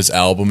point of his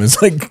album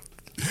is like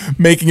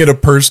making it a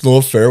personal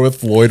affair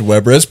with Lloyd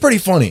Webber. It's pretty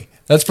funny.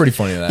 That's pretty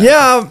funny. That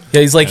Yeah,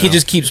 Yeah, he's like he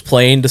just keeps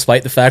playing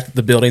despite the fact that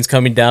the building's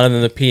coming down and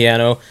then the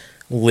piano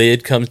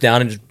lid comes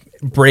down and just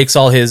breaks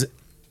all his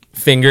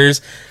fingers.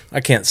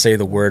 I can't say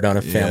the word on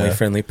a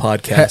family-friendly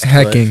podcast.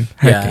 hecking.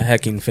 but yeah,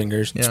 hecking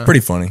fingers. it's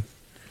pretty funny.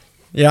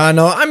 yeah, I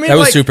know. I mean, That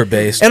was like- super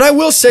based. And I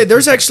will say,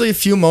 there's actually a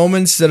few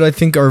moments that I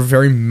think are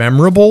very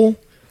memorable.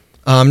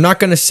 I'm not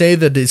going to say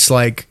that it's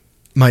like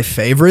my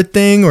favorite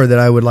thing or that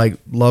I would like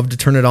love to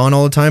turn it on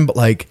all the time, but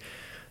like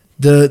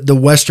the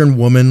Western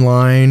Woman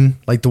line,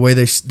 like the way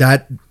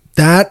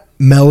that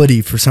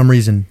melody for some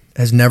reason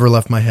has never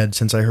left my head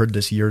since I heard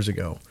this years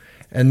ago.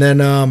 And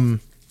then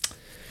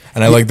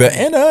And I like the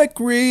 "and I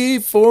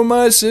grieve for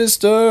my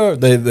sister."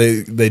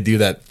 They do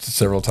that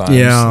several times.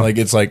 Yeah. Like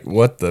it's like,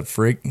 what the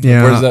freak?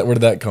 Yeah. Where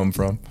did that come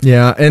from?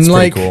 yeah, and It's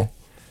like pretty cool.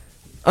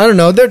 I don't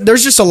know.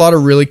 There's just a lot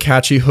of really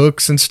catchy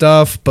hooks and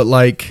stuff, but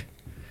like,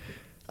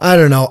 I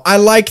don't know. I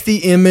like the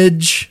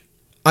image.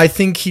 I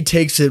think he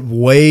takes it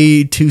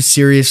way too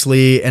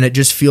seriously, and it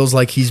just feels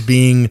like he's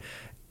being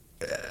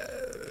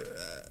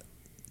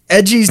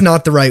edgy's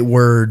not the right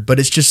word, but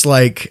it's just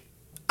like,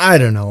 I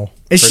don't know.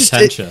 It's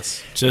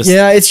Pretentious. Just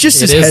it's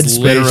just It his is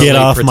headspace. literally get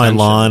off my pretentious.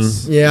 lawn.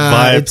 Yeah,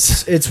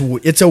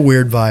 vibes. it's a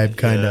weird vibe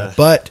kind of, Yeah.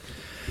 but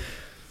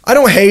I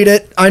don't hate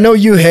it. I know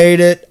you hate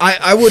it.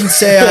 I wouldn't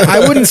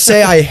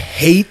say I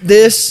hate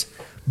this,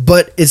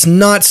 but it's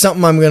not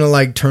something I'm gonna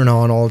like turn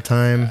on all the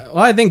time. Well,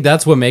 I think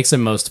that's what makes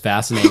him most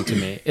fascinating to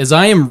me. Is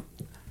I am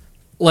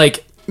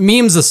like,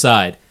 memes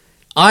aside,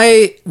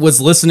 I was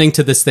listening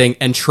to this thing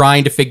and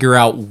trying to figure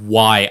out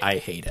why I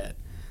hate it.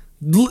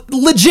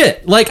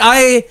 Legit, like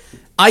I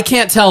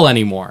can't tell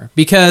anymore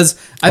because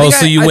I think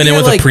so you went in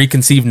with like, a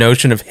preconceived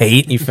notion of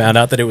hate and you found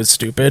out that it was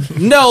stupid?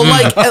 no,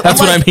 like That's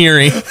what I'm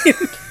hearing.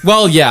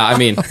 Well, yeah, I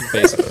mean,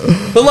 basically.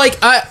 But like,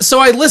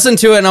 I listened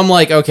to it and I'm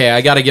like, okay,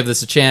 I got to give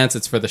this a chance.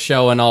 It's for the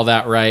show and all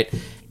that, right?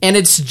 And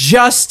it's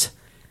just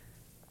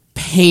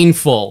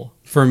painful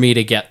for me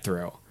to get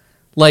through.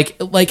 Like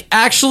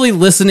actually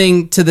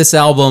listening to this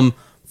album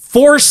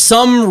for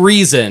some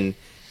reason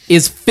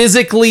is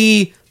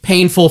physically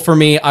painful for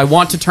me. I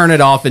want to turn it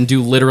off and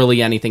do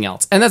literally anything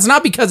else. And that's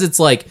not because it's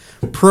like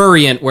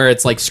prurient where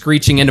it's like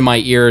screeching into my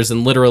ears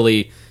and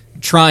literally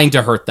trying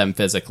to hurt them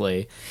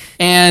physically.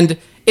 And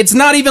it's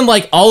not even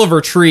like Oliver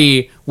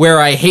Tree where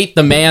I hate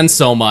the man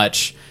so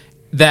much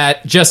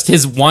that just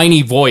his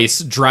whiny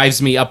voice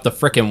drives me up the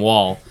frickin'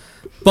 wall.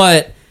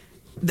 But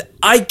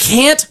I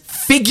can't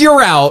figure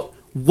out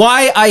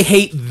why I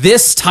hate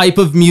this type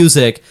of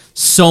music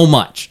so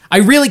much. I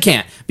really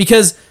can't,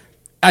 because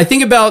I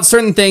think about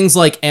certain things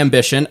like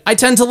Ambition. I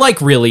tend to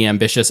like really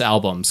ambitious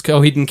albums,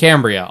 Coheed and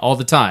Cambria, all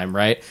the time,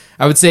 right?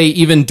 I would say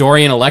even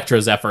Dorian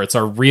Electra's efforts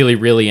are really,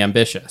 really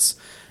ambitious.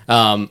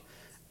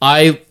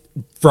 I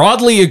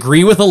broadly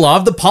agree with a lot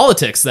of the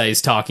politics that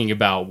he's talking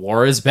about.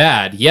 War is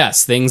bad.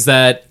 Yes, things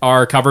that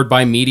are covered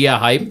by media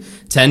hype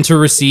tend to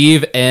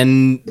receive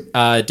an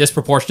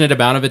disproportionate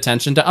amount of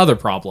attention to other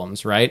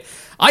problems, right?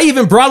 I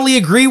even broadly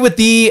agree with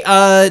the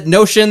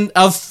notion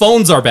of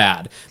phones are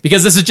bad,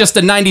 because this is just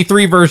a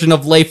 93 version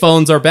of Lay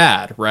Phones Are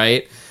Bad,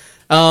 right?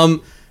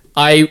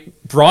 I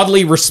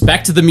broadly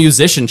respect the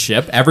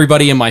musicianship.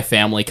 Everybody in my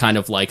family kind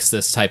of likes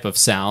this type of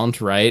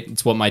sound, right?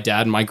 It's what my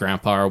dad and my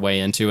grandpa are way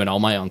into, and all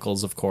my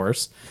uncles, of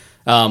course.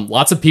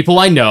 Lots of people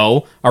I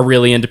know are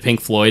really into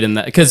Pink Floyd,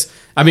 and because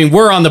I mean,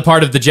 we're on the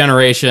part of the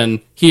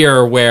generation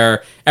here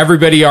where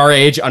everybody our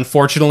age,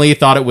 unfortunately,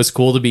 thought it was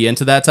cool to be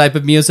into that type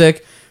of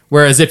music.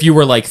 Whereas if you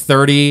were like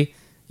 30,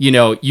 you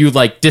know, you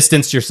like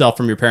distanced yourself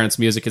from your parents'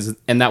 music,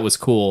 and that was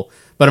cool.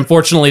 But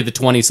unfortunately, the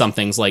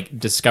 20-somethings like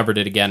discovered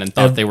it again and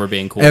thought they were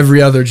being cool.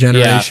 Every other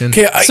generation.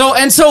 Okay,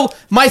 So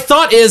my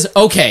thought is,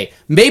 okay,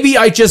 maybe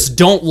I just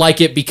don't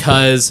like it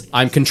because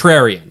I'm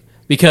contrarian,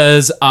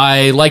 because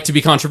I like to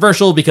be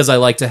controversial, because I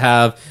like to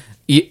have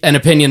an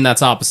opinion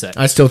that's opposite.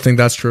 I still think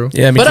that's true.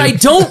 Yeah, me But too. I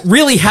don't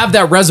really have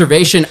that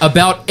reservation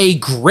about a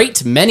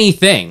great many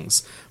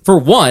things. For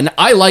one,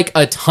 I like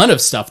a ton of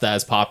stuff that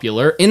is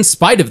popular, in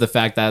spite of the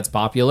fact that it's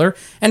popular,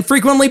 and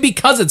frequently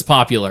because it's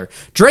popular.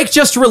 Drake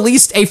just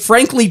released a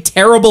frankly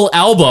terrible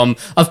album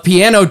of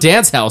piano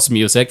dance house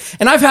music,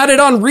 and I've had it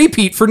on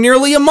repeat for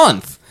nearly a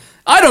month.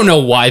 I don't know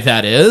why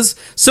that is.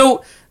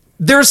 So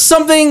there's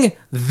something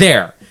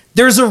there.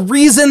 There's a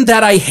reason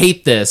that I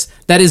hate this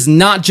that is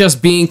not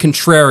just being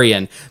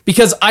contrarian,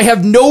 because I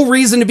have no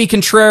reason to be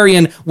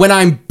contrarian when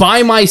I'm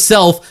by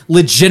myself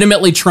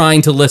legitimately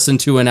trying to listen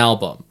to an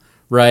album,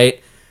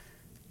 right?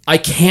 I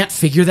can't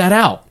figure that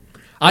out.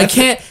 I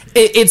can't.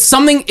 It's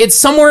something. It's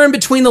somewhere in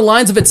between the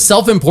lines of its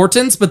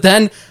self-importance, but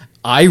then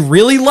I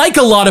really like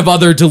a lot of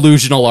other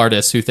delusional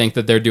artists who think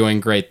that they're doing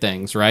great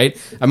things, right?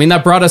 I mean,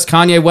 that brought us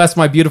Kanye West,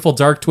 My Beautiful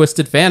Dark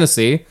Twisted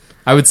Fantasy.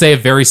 I would say a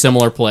very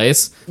similar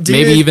place,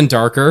 maybe even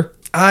darker.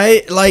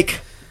 I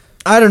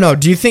don't know.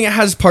 Do you think it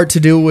has part to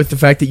do with the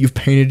fact that you've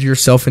painted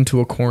yourself into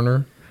a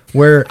corner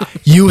where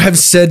you have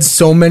said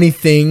so many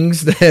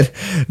things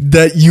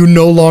that you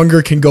no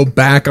longer can go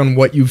back on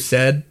what you've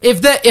said?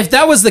 If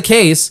that was the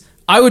case,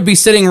 I would be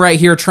sitting right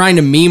here trying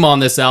to meme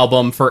on this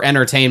album for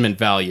entertainment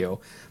value.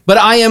 But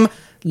I am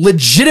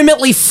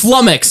legitimately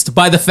flummoxed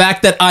by the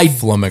fact that I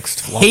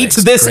hate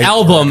this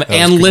album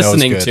and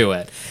listening to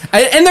it.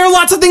 And there are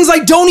lots of things I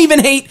don't even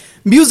hate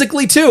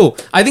musically too.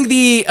 I think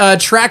the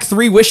track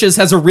 3 Wishes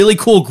has a really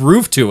cool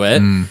groove to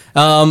it.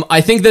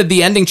 I think that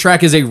the ending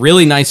track is a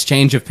really nice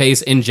change of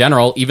pace in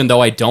general, even though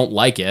I don't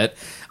like it.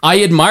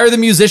 I admire the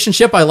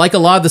musicianship. I like a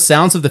lot of the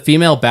sounds of the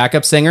female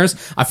backup singers.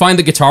 I find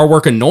the guitar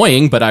work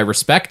annoying, but I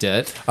respect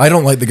it. I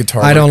don't like the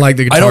guitar. I don't like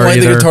the guitar I don't like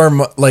either. the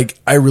guitar. Like,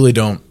 I really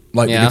don't.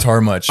 like Yeah. the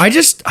guitar much. I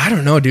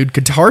don't know, dude.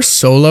 Guitar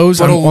solos.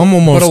 But I'm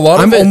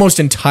of it- almost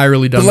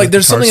entirely done. But like, with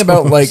there's guitar something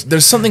about solos.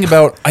 there's something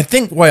about I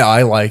think why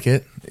I like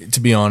it, to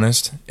be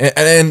honest.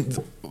 And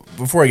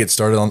before I get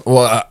started on,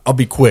 I'll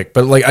be quick.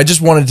 But like, I just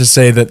wanted to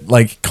say that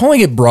like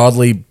calling it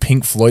broadly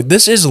Pink Floyd,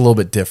 this is a little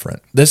bit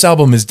different. This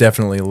album is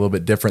definitely a little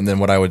bit different than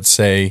what I would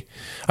say.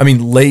 I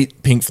mean,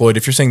 late Pink Floyd.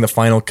 If you're saying the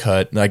final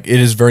cut, like it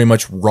is very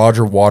much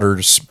Roger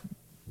Waters'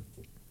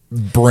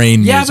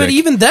 brain Yeah, music. but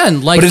even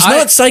then, like, But it's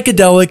not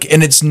psychedelic,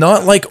 and it's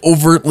not like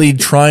overtly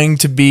trying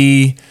to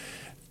be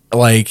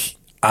like,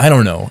 I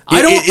don't know. I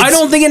It's-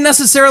 don't think it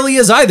necessarily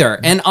is either.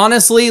 And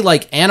honestly,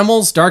 like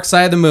Animals, Dark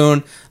Side of the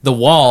Moon, The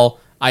Wall,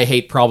 I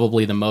hate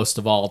probably the most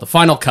of all. The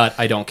final cut,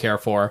 I don't care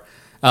for.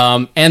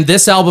 And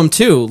this album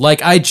too. Like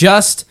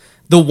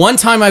the one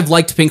time I've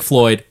liked Pink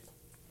Floyd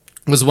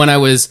was when I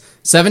was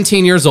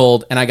 17 years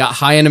old and I got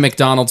high in a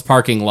McDonald's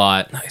parking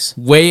lot. Nice.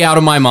 Way out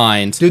of my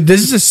mind. dude,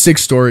 this is a sick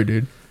story,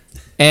 dude.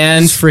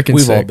 And It's freaking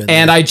We've sick. all been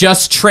and I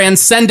just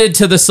transcended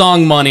to the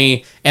song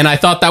Money, and I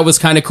thought that was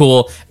kind of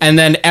cool. And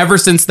then ever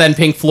since then,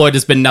 Pink Floyd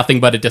has been nothing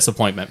but a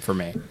disappointment for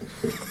me.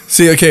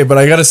 See, okay, but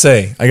I gotta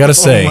say, Oh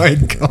my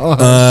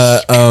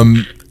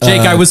god.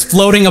 Jake, I was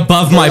floating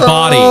above my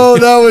body. Oh,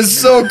 that was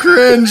so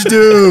cringe,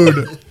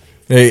 dude.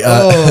 hey,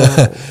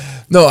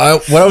 no,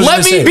 what I was Let gonna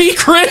me say, be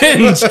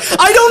cringe.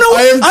 I don't know.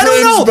 I am I don't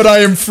cringe, know. but I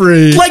am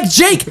free. Like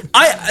Jake,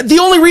 the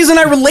only reason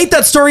I relate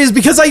that story is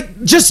because I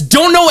just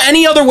don't know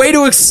any other way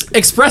to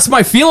express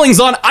my feelings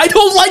on. I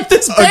don't like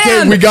this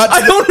band. we got to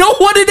I don't know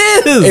what it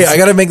is. hey, I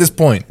gotta make this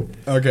point.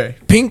 okay.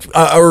 Pink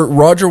or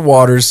Roger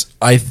Waters,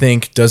 I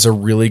think, does a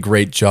really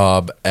great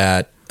job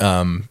at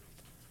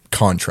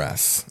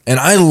contrasts, and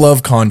I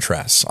love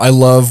contrasts. I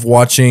love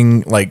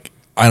watching, like,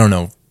 I don't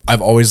know.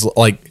 I've always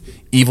like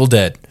Evil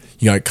Dead.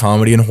 You got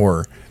comedy and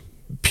horror.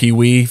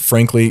 Pee-wee,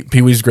 frankly,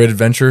 Pee-wee's Great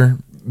Adventure,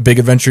 Big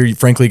Adventure,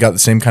 frankly, got the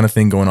same kind of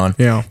thing going on.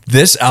 Yeah.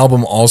 This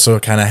album also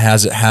kind of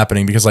has it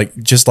happening because, like,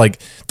 just like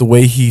the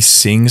way he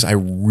sings, I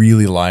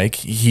really like.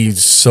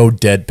 He's so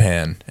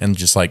deadpan and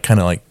just like kind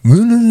of like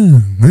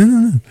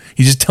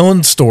he's just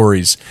telling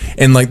stories,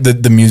 and like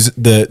the music,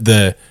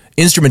 the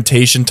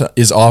instrumentation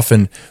is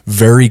often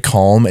very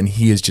calm, and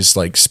he is just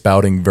like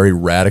spouting very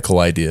radical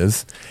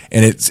ideas,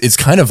 and it's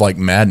kind of like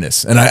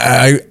madness. And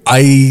I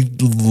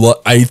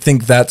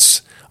think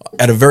that's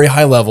at a very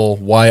high level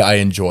why I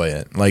enjoy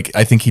it. Like,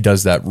 I think he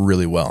does that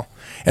really well,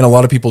 and a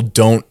lot of people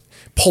don't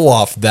pull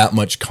off that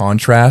much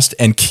contrast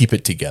and keep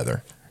it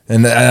together.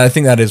 And I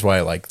think that is why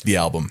I like the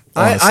album.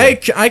 I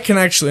can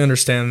actually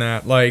understand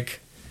that. Like,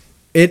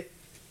 it.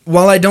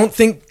 While I don't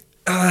think.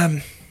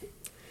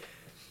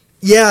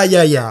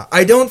 Yeah.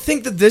 I don't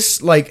think that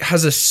this like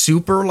has a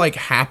super like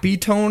happy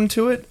tone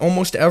to it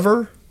almost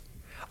ever,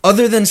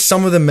 other than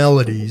some of the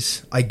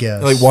melodies, I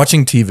guess. like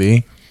watching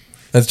TV.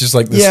 That's just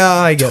like this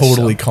I guess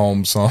totally so.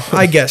 calm song.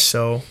 I guess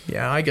so.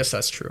 Yeah, I guess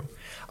that's true.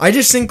 I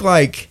just think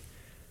like,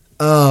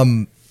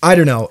 I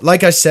don't know.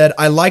 Like I said,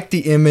 I like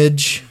the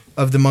image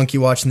of the monkey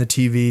watching the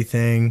TV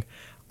thing.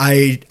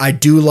 I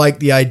do like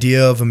the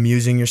idea of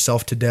amusing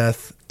yourself to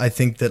death. I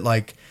think that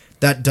like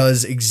that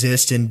does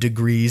exist in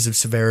degrees of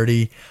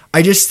severity.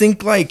 I just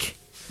think like,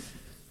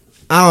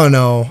 I don't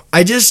know.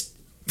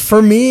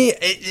 For me,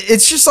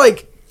 it's just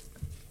like,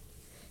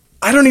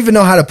 I don't even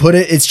know how to put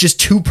it. It's just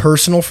too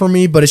personal for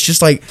me, but it's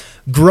just like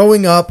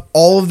growing up,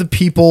 all of the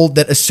people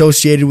that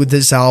associated with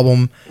this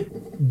album,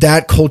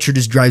 that culture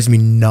just drives me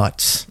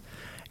nuts.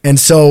 And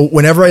so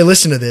whenever I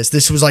listen to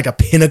this was like a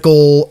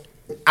pinnacle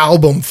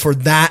album for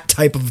that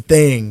type of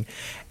thing.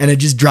 And it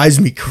just drives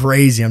me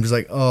crazy. I'm just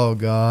like, oh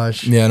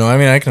gosh. Yeah, no, I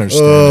mean, I can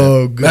understand.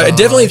 Oh, it. I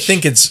definitely gosh.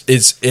 think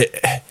it.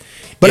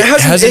 But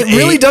it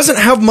really doesn't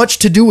have much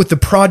to do with the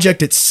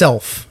project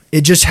itself.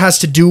 It just has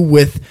to do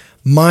with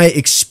my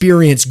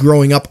experience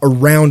growing up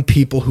around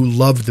people who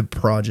loved the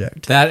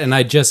project. That, and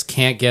I just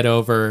can't get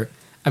over.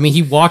 I mean,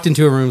 he walked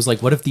into a room and was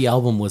like, what if the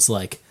album was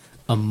like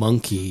a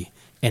monkey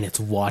and it's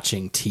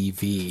watching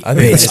TV? I think and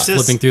it's it's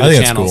just- flipping through I the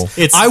think it's channels.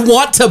 cool. I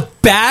want to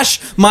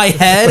bash my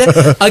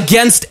head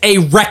against a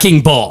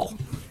wrecking ball.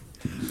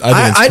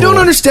 I don't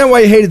understand why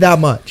you hate it that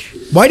much.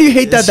 Why do you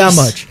hate that just-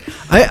 much?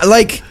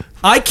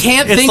 I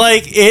can't It's think.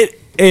 like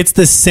it's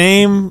the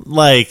same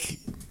like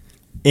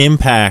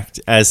impact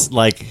as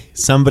like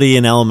somebody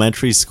in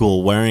elementary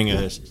school wearing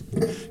a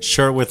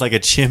shirt with like a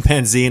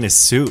chimpanzee in a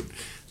suit.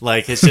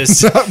 Like, it's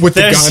just With the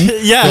there's- gun?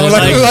 Yeah, Going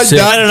like, like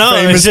that I don't know.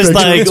 famous It's just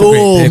picture. like, It's a great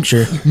oh,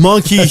 picture.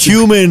 monkey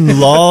human,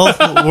 lol.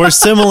 We're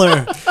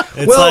similar.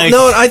 It's well, like,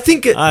 no, I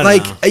think it, I don't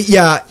like know.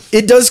 yeah,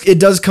 it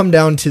does come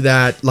down to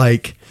that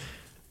like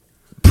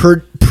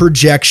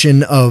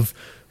projection of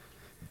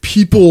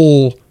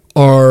people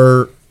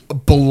are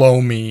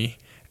below me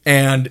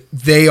and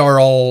they are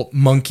all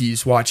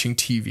monkeys watching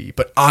TV,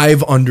 but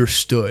I've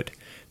understood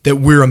that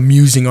we're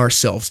amusing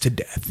ourselves to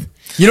death.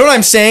 You know what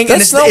I'm saying?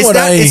 That's and not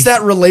what it's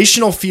that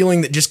relational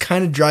feeling that just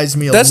kind of drives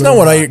me. That's not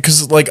what nuts.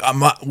 because like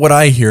what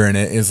I hear in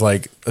it is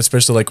like,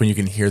 especially like when you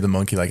can hear the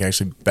monkey like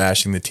actually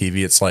bashing the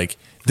TV. It's like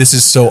this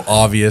is so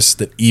obvious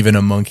that even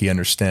a monkey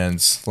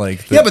understands.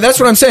 Like, Yeah, but that's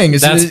what I'm saying.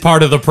 Is That's it-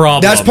 part of the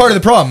problem. That's part of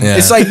the problem. Yeah.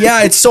 It's like,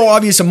 yeah, it's so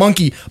obvious a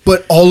monkey,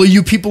 but all of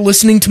you people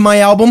listening to my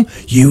album,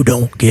 you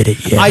don't get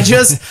it yet.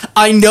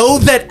 I know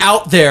that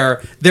out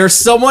there's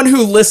someone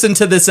who listened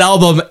to this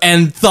album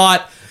and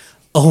thought,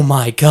 oh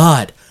my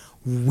God,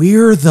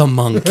 we're the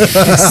monkeys.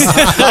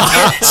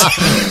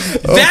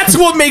 That's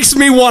what makes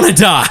me want to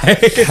die.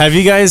 Have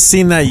you guys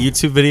seen that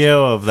YouTube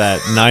video of that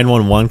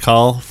 911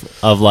 call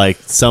of like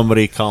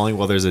somebody calling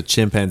while there's a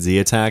chimpanzee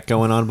attack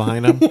going on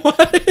behind them?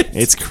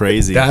 It's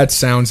crazy. That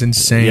sounds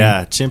insane.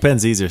 Yeah,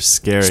 chimpanzees are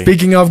scary.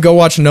 Speaking of, go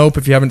watch Nope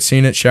if you haven't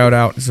seen it. Shout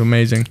out. It's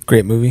amazing.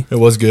 Great movie. it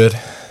was good.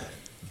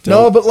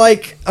 No, but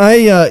like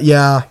I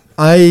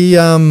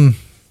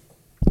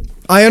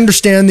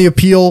understand the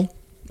appeal.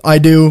 I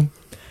do.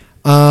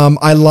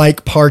 I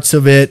like parts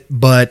of it,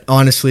 but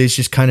honestly, it's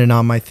just kind of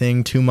not my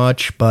thing too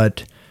much.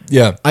 But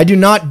Yeah. I do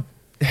not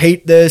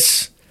hate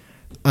this.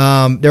 There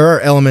are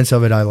elements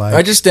of it I like.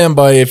 I just stand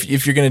by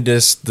if you're going to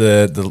diss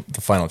the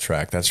final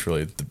track, that's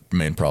really the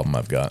main problem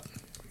I've got.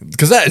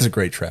 Because that is a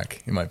great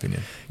track, in my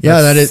opinion.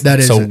 Yeah, that is That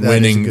is a good track.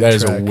 winning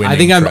I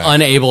think I'm track.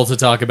 unable to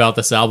talk about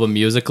this album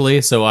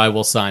musically, so I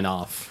will sign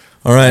off.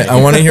 All right,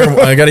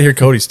 I got to hear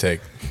Cody's take.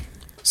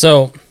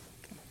 So,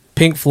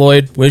 Pink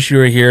Floyd, Wish You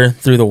Were Here,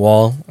 Through the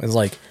Wall is,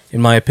 like,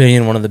 in my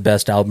opinion, one of the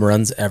best album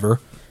runs ever.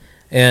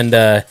 And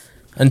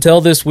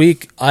until this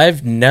week,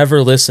 I've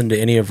never listened to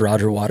any of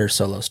Roger Waters'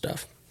 solo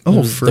stuff. Oh, It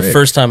was the frick.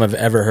 first time I've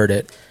ever heard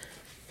it.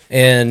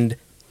 And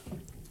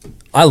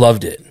I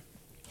loved it.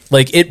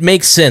 Like, it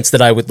makes sense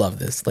that I would love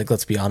this. Like,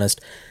 let's be honest.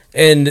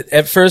 And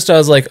at first I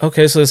was like,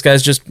 okay, so this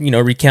guy's just,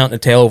 recounting a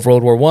tale of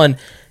World War I.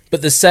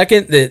 But the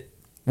second that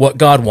What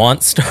God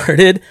Wants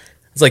started,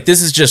 it's like,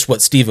 this is just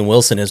what Steven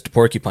Wilson is to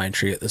Porcupine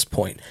Tree at this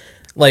point.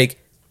 Like,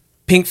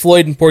 Pink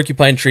Floyd and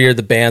Porcupine Tree are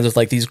the bands with,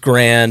 like, these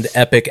grand,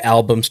 epic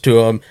albums to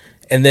them.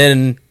 And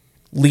then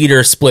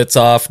leader splits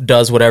off,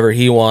 does whatever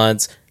he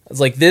wants. It's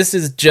like, this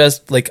is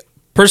just, like,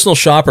 Personal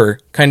Shopper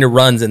kind of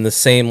runs in the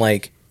same,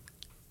 like,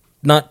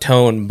 not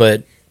tone,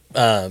 but,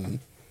 I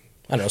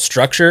don't know,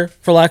 structure,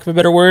 for lack of a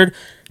better word.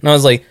 And I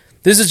was like,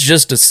 this is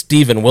just a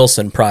Steven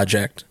Wilson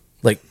project,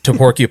 like, to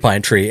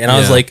Porcupine Tree. And I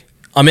was Yeah. like,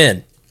 I'm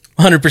in,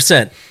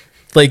 100%.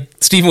 Like,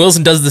 Steven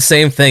Wilson does the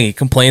same thing. He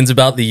complains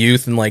about the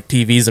youth and, like,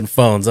 TVs and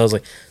phones. I was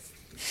like,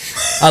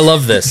 I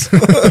love this.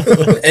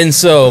 And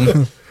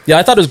so, yeah,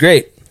 I thought it was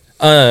great.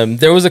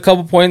 There was a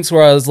couple points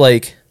where I was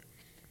like,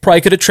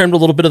 probably could have trimmed a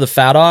little bit of the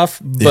fat off,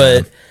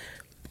 but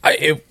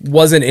it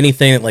wasn't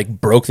anything that, like,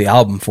 broke the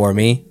album for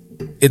me.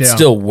 It Yeah.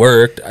 still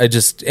worked.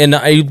 And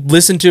I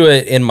listened to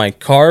it in my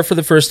car for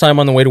the first time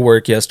on the way to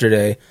work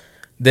yesterday,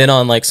 then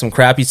on, like, some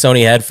crappy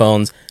Sony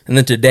headphones, and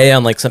then today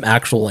on, like, some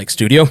actual, like,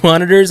 studio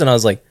monitors, and I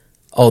was like,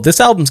 oh, this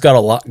album's got a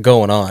lot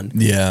going on.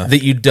 Yeah.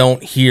 That you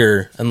don't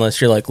hear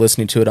unless you're, like,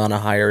 listening to it on a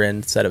higher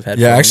end set of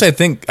headphones. Yeah, actually, I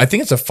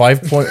think it's a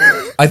 5 point.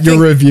 I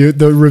Your think.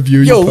 the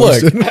review Yo, you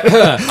posted. look.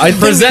 I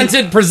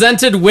think,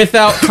 Presented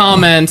without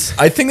comment.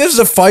 I think this is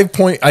a 5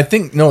 point. I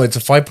think no, it's a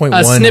 5.1.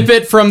 A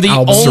snippet from the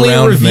album only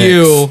surround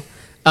review.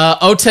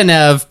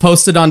 Otenev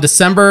posted on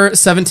December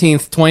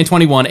 17th,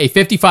 2021, a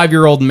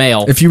 55-year-old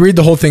male. If you read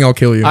the whole thing, I'll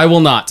kill you. I will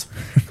not.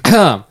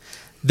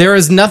 There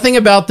is nothing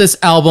about this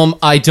album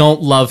I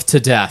don't love to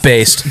death.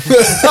 Based.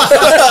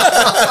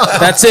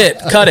 That's it.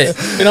 Cut it.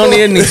 We don't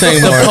need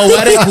anything The more.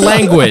 poetic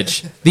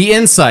language, the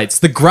insights,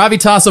 the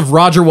gravitas of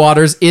Roger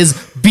Waters is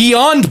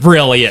beyond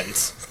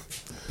brilliant.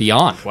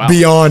 Beyond. Wow.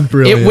 Beyond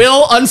brilliant. It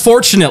will,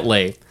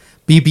 unfortunately,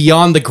 be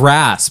beyond the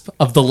grasp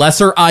of the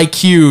lesser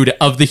IQ'd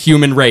of the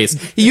human race.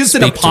 He used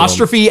an Speak to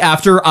apostrophe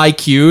after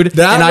IQ'd,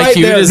 That and right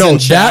IQ'd there, is no, in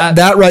chat.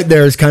 that right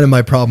there is kind of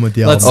my problem with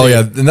the album. Let's Oh yeah,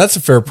 and that's a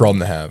fair problem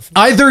to have.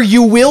 Either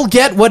you will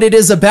get what it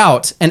is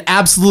about and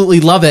absolutely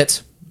love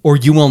it, or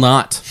you will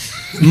not.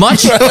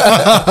 Much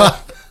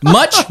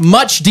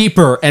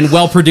deeper and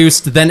well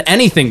produced than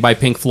anything by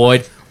Pink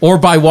Floyd or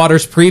by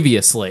Waters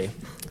previously.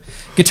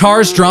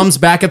 Guitars, drums,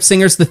 backup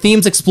singers, the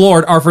themes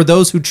explored are for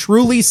those who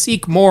truly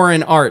seek more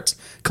in art,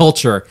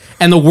 culture,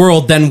 and the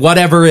world than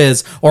whatever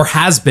is or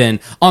has been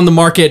on the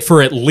market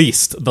for at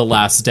least the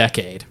last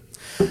decade.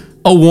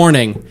 A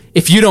warning,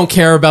 if you don't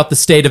care about the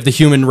state of the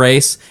human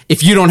race,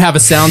 if you don't have a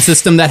sound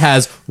system that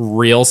has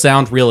real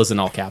sound, real is in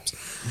all caps,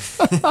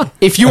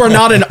 if you are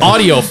not an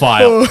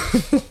audiophile,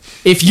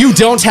 if you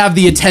don't have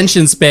the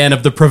attention span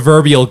of the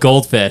proverbial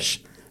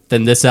goldfish,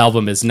 then this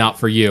album is not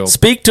for you.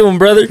 Speak to him,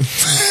 brother.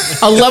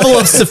 A level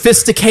of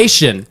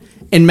sophistication,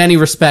 in many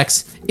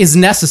respects, is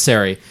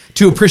necessary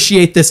to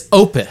appreciate this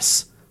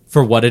opus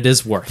for what it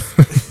is worth.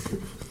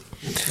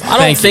 I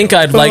don't think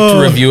I'd like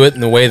to review it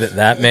in the way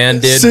that man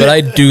did, but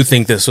I do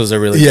think this was a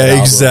really good Yeah,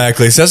 album.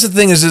 exactly. So that's the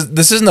thing is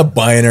this isn't a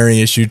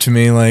binary issue to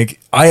me. Like,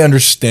 I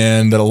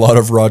understand that a lot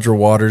of Roger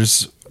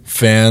Waters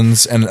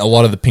fans and a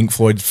lot of the Pink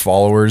Floyd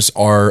followers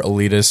are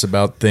elitist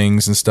about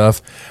things and stuff,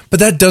 but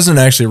that doesn't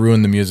actually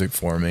ruin the music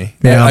for me.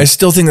 Yeah. I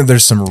still think that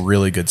there's some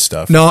really good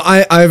stuff. No,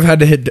 I've had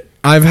to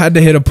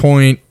hit a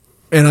point,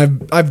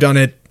 and I've done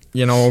it,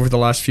 over the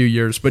last few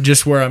years, but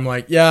just where I'm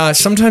like, yeah,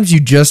 sometimes you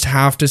just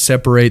have to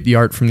separate the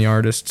art from the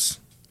artists.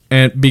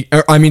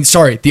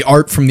 the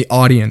art from the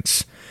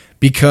audience,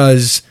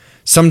 because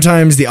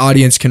sometimes the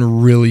audience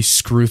can really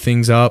screw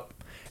things up.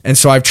 And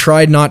so I've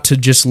tried not to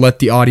just let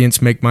the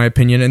audience make my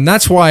opinion. And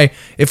that's why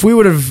if we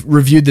would have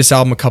reviewed this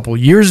album a couple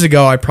years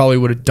ago, I probably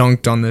would have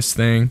dunked on this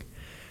thing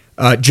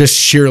just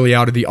sheerly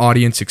out of the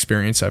audience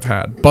experience I've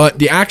had. But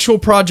the actual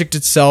project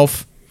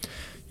itself,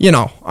 you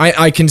know,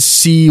 I can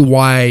see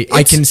why.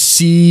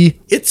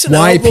 It's an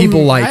why album-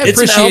 people like I it.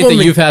 appreciate album-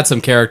 that you've had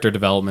some character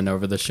development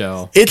over the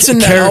show. It's an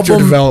character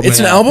album. development. It's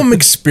an album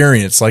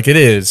experience, like it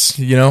is.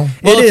 You know.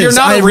 Well, It if you're is.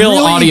 not I a real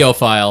really-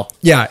 audiophile,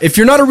 Yeah, if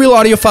you're not a real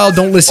audiophile,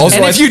 don't listen. Also,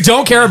 and to if it. you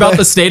don't care about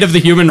the state of the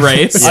human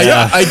race,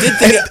 I did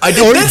think. I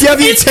did. Or if you have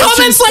the it's attention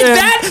comments like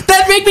span-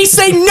 that make me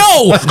say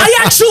no. I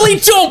actually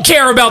don't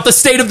care about the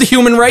state of the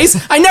human race.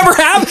 I never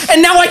have,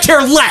 and now I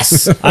care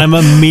less. I'm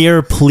a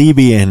mere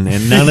plebeian,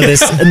 and none of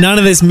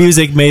this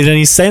music made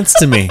any sense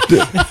to me.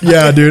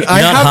 Yeah, dude.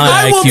 I Not have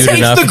high. I will IQ'd take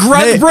enough. the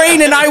grunt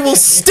brain and I will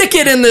stick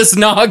it in this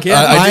noggin.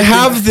 I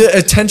have the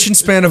attention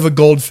span of a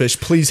goldfish.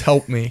 Please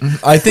help me.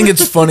 I think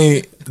it's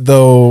funny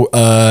though.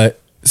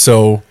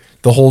 So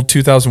the whole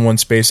 2001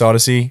 Space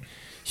Odyssey,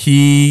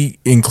 he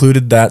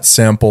included that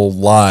sample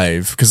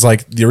live because,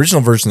 like, the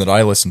original version that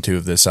I listened to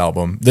of this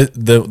album,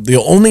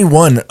 the only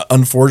one,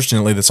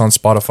 unfortunately, that's on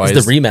Spotify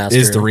It's the remaster.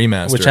 Is the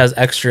remaster, which has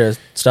extra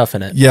stuff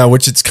in it. yeah,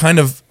 which it's kind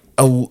of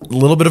a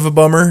little bit of a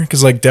bummer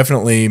because, like,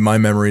 definitely my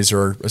memories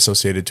are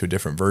associated to a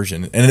different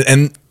version,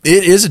 and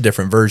it is a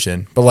different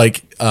version, but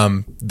like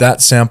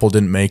that sample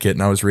didn't make it,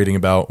 and I was reading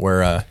about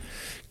where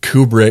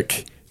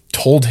Kubrick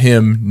told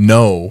him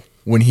no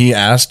when he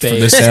asked for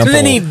this And sample.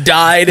 then he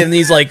died, and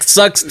he's like,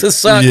 sucks to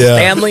suck, Yeah.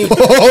 family.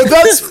 Oh,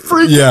 that's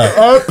freaking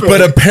epic.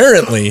 But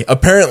apparently,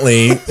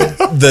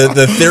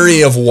 the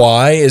theory of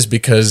why is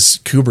because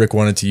Kubrick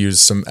wanted to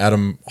use some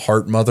Adam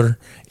Hart mother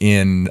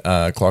in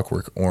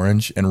Clockwork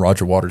Orange, and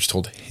Roger Waters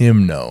told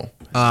him no.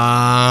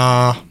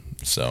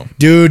 So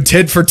Dude,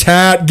 tit for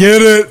tat,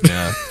 get it?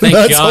 Thank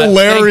That's God,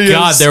 hilarious. Thank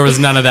God there was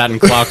none of that in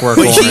Clockwork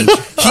he, Orange.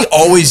 he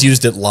always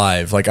used it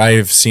live. Like, I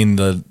have seen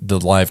the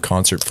live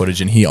concert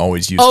footage, and he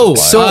always used it Oh, live.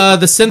 so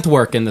the synth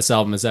work in this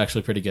album is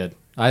actually pretty good.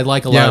 I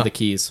like a lot Yeah. of the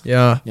keys.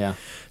 Yeah. Yeah.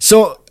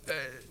 So,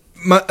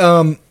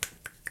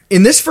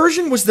 in this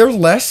version, was there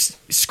less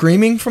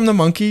screaming from the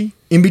monkey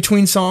in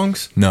between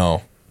songs?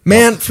 No.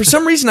 Man, for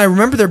some reason, I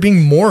remember there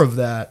being more of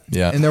that.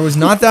 Yeah. And there was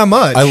not that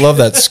much. I love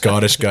that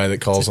Scottish guy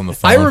that calls on the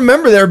phone. I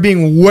remember there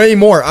being way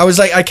more. I was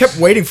like, I kept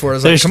waiting for it. I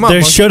was like, come on. There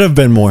monkey. should have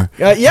been more.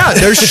 Yeah,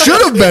 there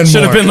should have been Should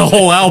more. have been the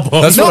whole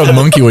album. That's what a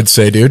monkey would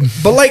say, dude.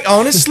 But like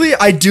honestly,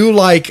 I do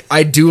like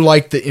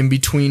the in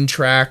between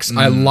tracks.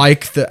 I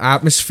like the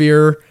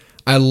atmosphere.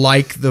 I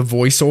like the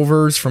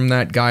voiceovers from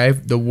that guy,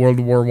 the World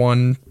War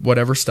I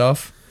whatever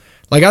stuff.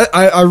 Like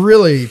I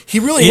really He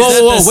really Whoa,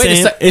 is. whoa, Is that wait a the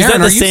same- sec- is Aaron, that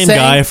are the you same saying-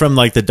 guy from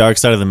like the Dark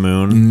Side of the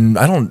Moon?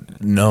 I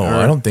don't know.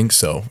 I don't think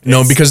so.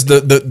 No, because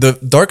the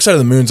Dark Side of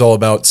the Moon's all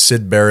about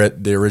Sid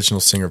Barrett, the original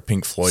singer of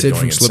Pink Floyd, Sid going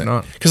from insane.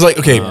 Slipknot. Because, like,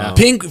 okay,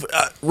 Pink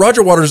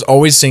Roger Waters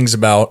always sings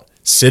about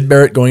Sid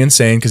Barrett going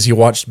insane because he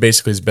watched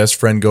basically his best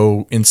friend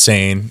go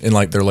insane in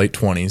like their late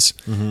 20s,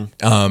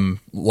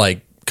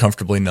 like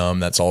Comfortably Numb.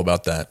 That's all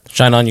about that.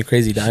 Shine On You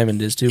Crazy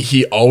Diamond is too.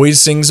 He always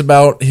sings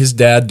about his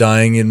dad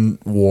dying in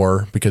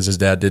war because his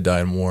dad did die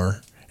in war.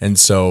 And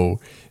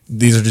so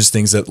these are just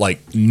things that, like,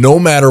 no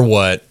matter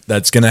what,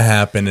 that's going to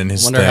happen in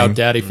his Wonder thing. how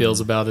Daddy feels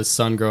about his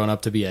son growing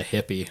up to be a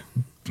hippie.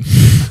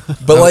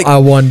 But like, I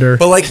wonder.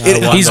 But like,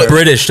 He's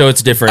British, so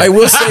it's different. I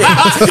will say,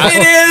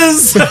 It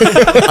is.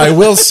 I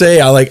will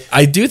say,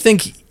 I do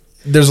think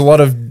there's a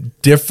lot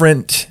of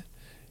different,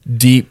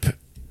 deep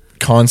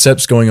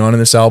concepts going on in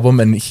this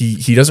album, and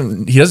he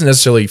doesn't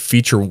necessarily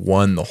feature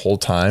one the whole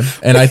time,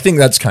 and I think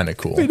that's kind of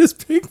cool. Is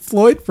Pink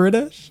Floyd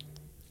British?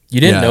 You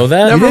didn't Yeah. know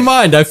that? Never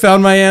mind. I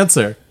found my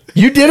answer.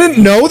 You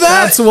didn't know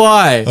that? That's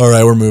why. All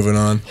right, we're moving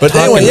on. But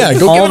anyway, yeah,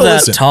 go All give it a that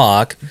listen.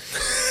 talk.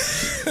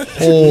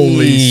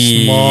 Holy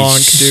Yeesh.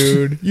 smonk,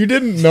 dude. You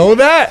didn't know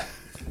that?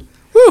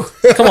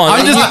 Come on.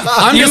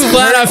 I'm just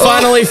glad I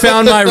finally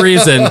found my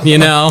reason, you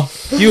know?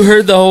 You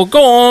heard the whole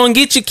 "go on,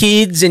 get your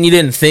kids," and you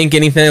didn't think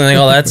anything like,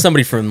 "Oh, that's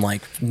somebody from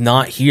like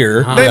not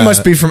here." They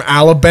must be from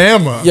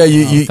Alabama. Yeah,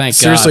 you thank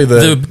seriously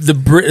God.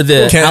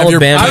 The Can't have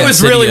your- Alabama. I was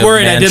city really of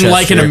worried I didn't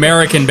like an Manchester.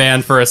 American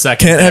band for a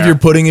second. can't have there. your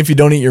pudding if you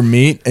don't eat your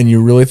meat, and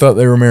you really thought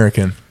they were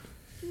American.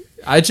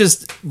 I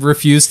just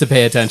refused to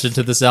pay attention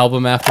to this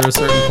album after a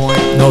certain point.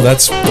 No,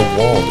 that's the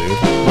wall,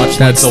 dude. Much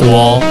like The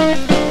Wall.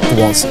 The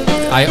walls.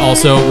 I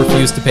also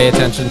refused to pay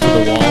attention to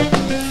The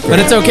Wall. But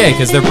it's okay,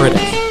 because they're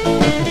British.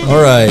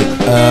 All right,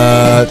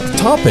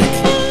 topic.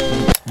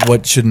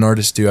 What should an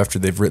artist do after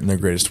they've written their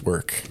greatest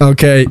work?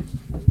 Okay.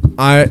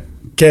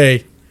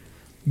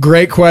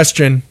 Great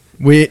question.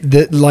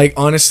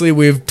 Honestly,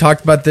 we've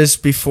talked about this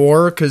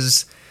before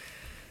because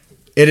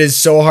it is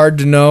so hard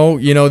to know.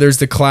 You know, there's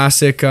the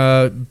classic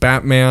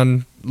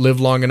Batman live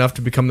long enough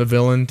to become the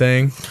villain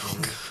thing.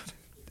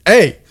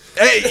 Hey,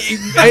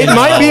 it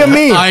might be a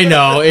meme. I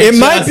know. It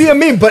might be a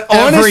meme, but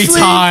Every honestly,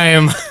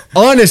 time.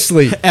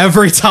 honestly,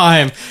 Every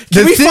time. The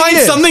Can we thing find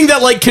is- something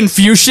that, like,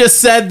 Confucius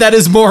said that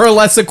is more or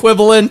less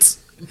equivalent?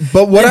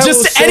 But what I will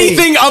Just say,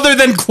 anything other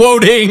than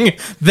quoting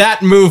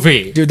that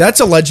movie. dude, that's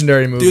a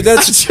legendary movie. Dude,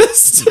 that's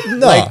Just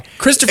no.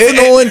 Christopher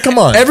Nolan, come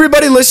on.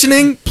 Everybody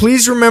listening,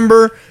 please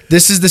remember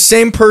this is the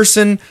same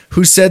person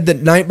who said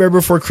that Nightmare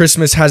Before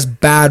Christmas has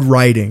bad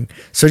writing.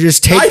 So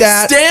just take I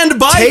that. stand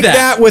by take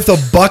that. with a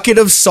bucket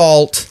of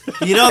salt.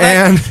 You know,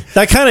 And-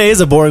 that kind of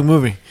is a boring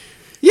movie.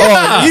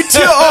 Oh, you too.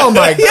 Oh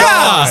my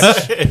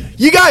gosh.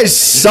 You guys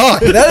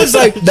suck.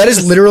 That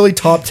is literally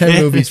top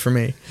 10 movies for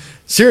me.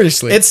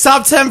 Seriously. It's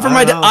top 10 for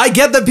my. I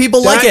get that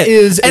people like That it,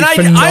 is a and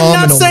I'm not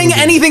phenomenal saying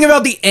movie. anything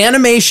about the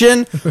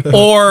animation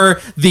or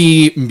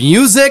the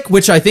music,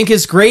 which I think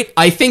is great.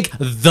 I think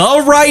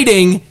the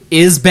writing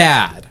is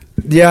bad.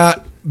 Yeah,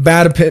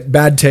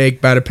 bad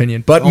take, bad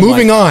opinion. But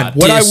moving God. on,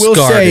 what I will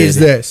say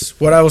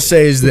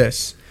is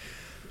this.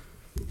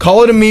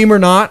 Call it a meme or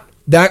not,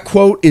 that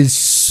quote is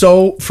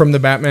so, from the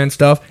Batman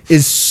stuff,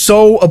 is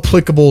so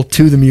applicable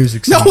to the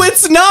music scene. No,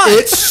 it's not.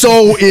 It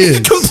so is.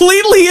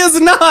 Completely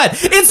is not.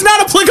 It's not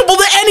applicable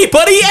to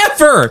anybody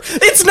ever.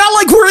 It's not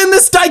like we're in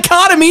this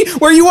dichotomy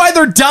where you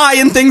either die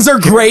and things are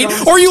great,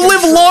 or you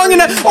live long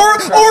enough,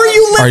 or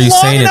you live Are you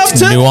long saying enough it's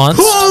to. nuanced?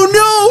 Oh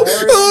no!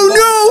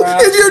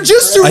 If you're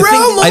just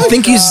around long, I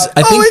think he's.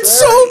 I think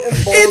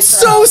it's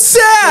so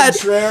sad.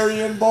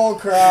 Contrarian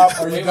bullcrap.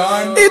 Are you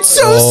done? It's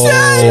so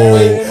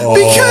sad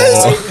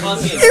because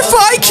if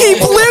I keep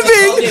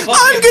living,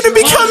 I'm gonna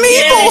become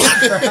evil.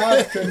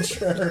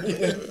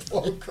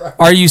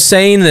 Are you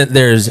saying that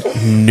there's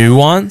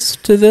nuance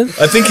to this?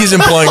 I think he's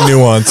implying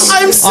nuance.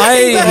 I'm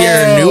saying I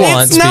hear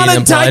nuance it's not being a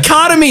implied.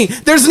 dichotomy.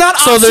 There's not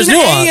So option there's A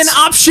nuance. and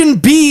option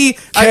B.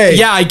 Okay.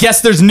 Yeah, I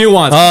guess there's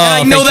nuance. Oh, and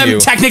I know thank that you.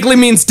 technically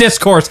means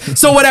discourse.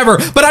 So whatever.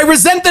 But I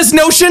resent this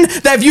notion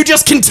that if you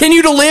just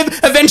continue to live,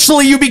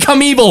 eventually you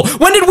become evil.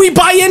 When did we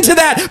buy into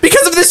that?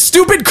 Because of this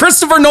stupid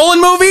Christopher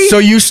Nolan movie? So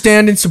you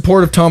stand in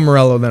support of Tom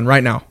Morello then,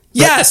 right now?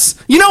 Yes.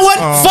 You know what?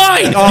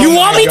 Fine. Oh You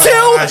want my me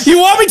gosh. to? You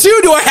want me to?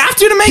 Do I have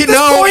to make this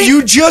No, point?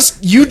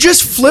 you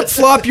just flip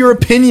flop your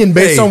opinion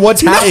based Hey. on what's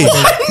happening.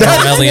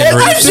 Morellian I'm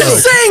Reeves.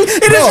 just saying,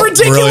 it is No.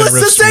 ridiculous to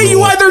Brilliant say you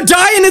rule. either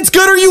die and it's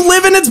good or you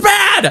live and it's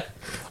bad.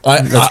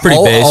 That's pretty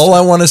all, based. all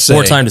I want to say.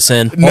 More time to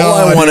sin. No, all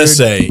I want to dude.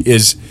 say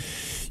is,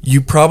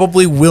 you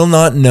probably will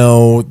not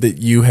know that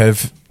you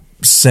have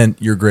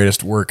sent your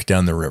greatest work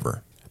down the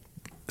river.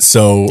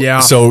 So Yeah.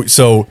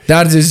 So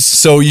That is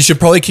so you should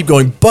probably keep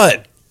going.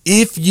 But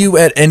if you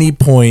at any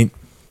point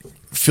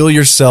feel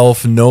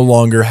yourself no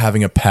longer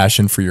having a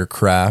passion for your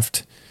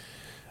craft,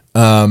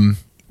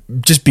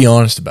 just be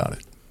honest about it.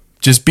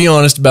 Just be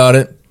honest about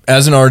it.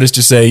 As an artist,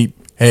 just say,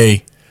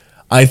 "Hey,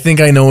 I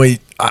think I know it.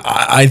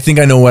 I think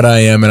I know what I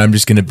am, and I'm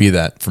just going to be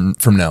that from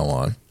now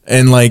on."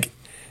 And like,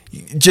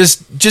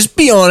 just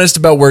be honest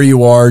about where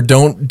you are.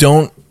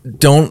 Don't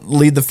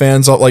lead the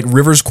fans off. Like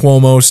Rivers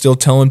Cuomo still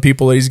telling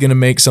people that he's going to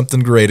make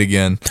something great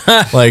again.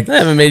 Like, I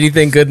haven't made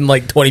anything good in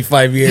like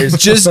 25 years.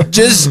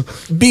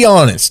 just be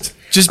honest.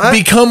 Just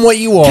become what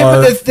you Okay,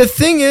 are. but the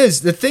thing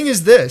is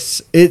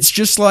this. It's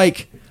just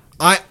like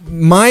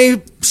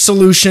my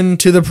solution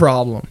to the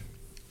problem.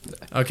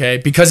 Okay,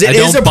 because I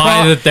don't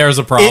buy that there's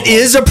a problem. It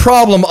is a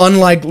problem,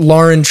 unlike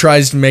Lauren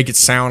tries to make it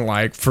sound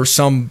like for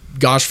some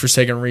gosh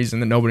forsaken reason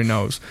that nobody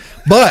knows.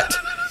 But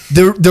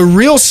the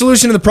real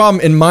solution to the problem,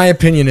 in my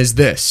opinion, is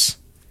this: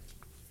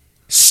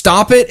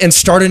 stop it and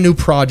start a new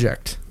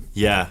project.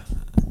 Yeah.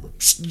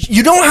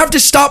 You don't have to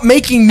stop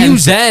making and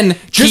music. then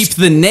keep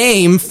the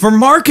name for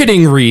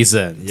marketing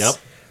reasons. Yep.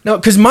 No,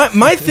 because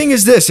my thing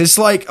is this. It's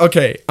like,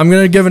 okay, I'm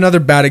going to give another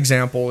bad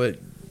example that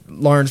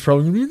Lauren's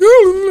probably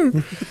going to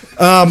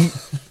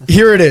be,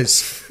 here it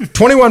is.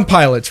 21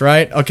 Pilots,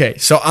 right? Okay,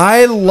 so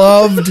I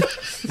loved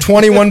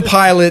 21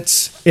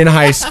 Pilots in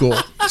high school.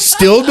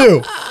 Still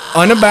do.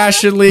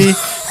 Unabashedly.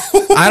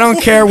 I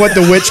don't care what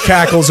the witch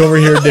cackles over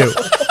here do.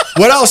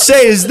 What I'll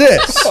say is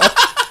this.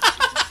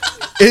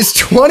 Is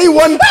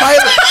 21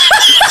 Pilots...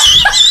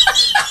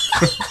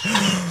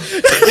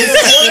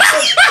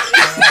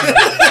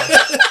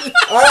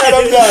 All right,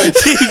 I'm done.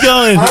 Keep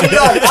going. I'm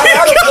done. I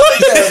had a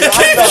point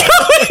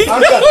there.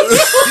 I'm done.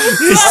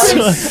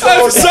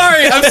 I'm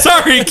sorry. I'm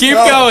sorry. Keep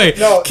going.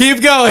 no.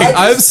 Keep going.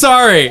 I'm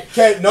sorry.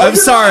 I'm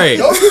sorry.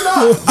 No, you're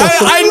not.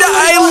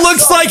 It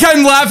looks like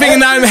I'm laughing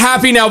and I'm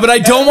happy now, but I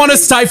don't want to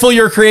stifle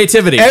your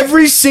creativity.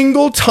 Every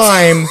single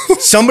time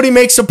somebody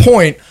makes a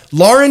point,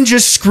 Lauren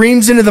just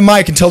screams into the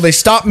mic until they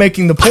stop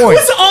making the point. I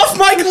was off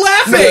mic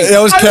laughing. That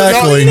was I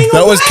cackling. leaning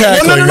That was away.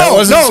 cackling. That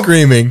wasn't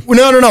screaming.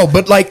 No.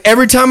 But like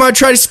every time I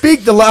try to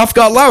speak, the laugh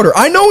got louder.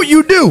 I know what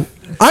you do.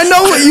 I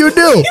know what you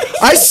do.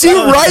 I see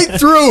right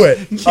through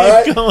it.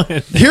 Keep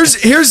going.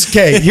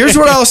 Here's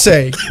what I'll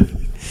say.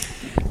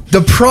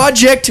 The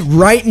project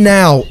right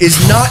now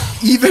is not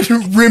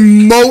even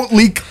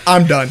remotely.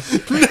 I'm done.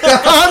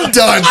 I'm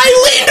done. I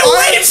leaned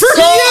away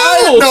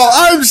from you.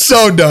 I'm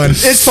so done.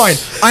 It's fine.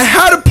 I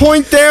had a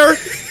point there.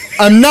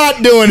 I'm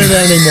not doing it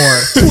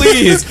anymore.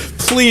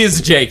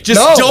 Please, Jake. Just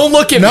No. don't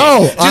look at me.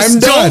 No, Just I'm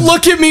done. don't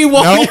look at me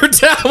while Nope.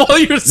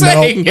 you're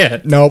saying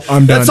it. Nope,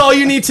 I'm done. That's all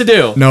you need to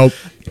do. Nope.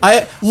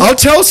 I'll I'll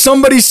tell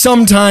somebody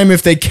sometime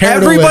if they care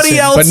Everybody to listen,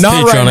 else- but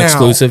not Patreon right now.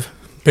 exclusive.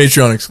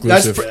 Patreon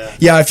exclusive.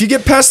 Yeah, if you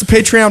get past the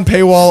Patreon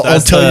paywall, I'll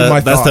tell you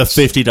my thoughts. That's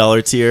the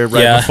 $50 tier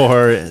right Yeah.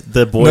 before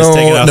the boys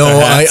take it off No,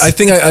 their hats. I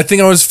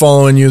think I was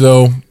following you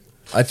though.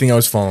 I think I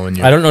was following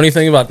you. I don't know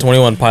anything about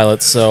 21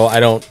 Pilots, so I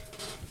don't.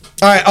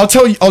 All right, I'll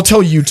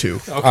tell you two.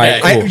 All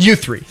right, cool. You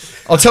three.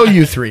 I'll tell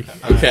you three.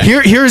 Okay.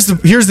 Here's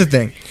the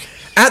thing.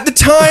 At the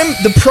time,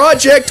 the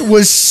project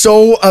was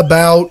so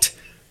about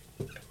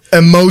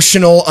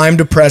emotional, I'm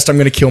depressed, I'm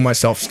going to kill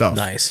myself stuff.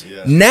 Nice.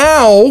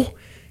 Now,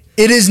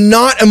 it is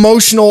not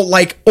emotional,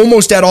 like,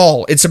 almost at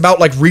all. It's about,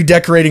 like,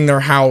 redecorating their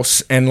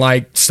house and,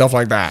 like, stuff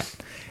like that.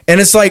 And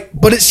it's like,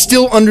 but it's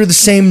still under the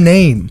same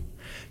name.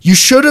 You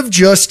should have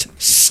just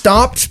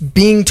stopped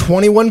being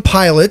 21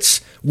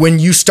 Pilots when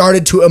you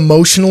started to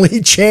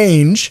emotionally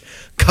change,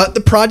 cut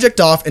the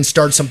project off, and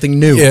start something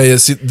new. Yeah.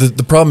 See,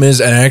 the problem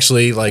is, and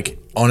actually, like,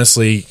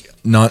 honestly,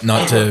 not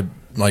to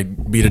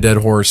like beat a dead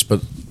horse,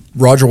 but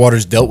Roger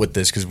Waters dealt with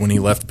this because when he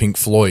left Pink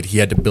Floyd, he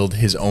had to build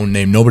his own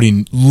name.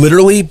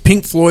 Literally,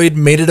 Pink Floyd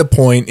made it a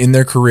point in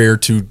their career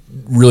to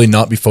really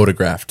not be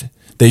photographed.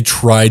 They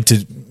tried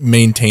to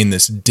maintain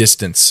this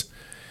distance.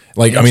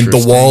 Like, I mean,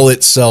 the wall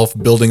itself,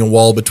 building a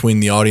wall between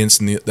the audience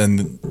and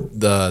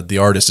the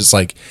artist, it's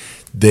like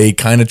they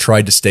kind of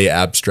tried to stay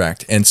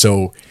abstract. And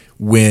so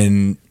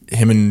when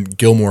him and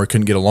Gilmour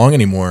couldn't get along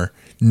anymore,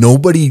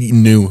 nobody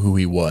knew who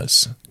he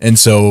was. And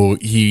so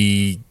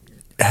he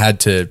had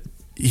to,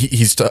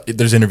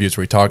 there's interviews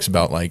where he talks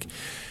about like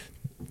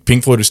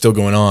Pink Floyd was still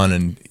going on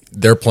and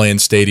they're playing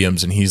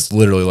stadiums and he's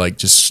literally like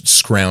just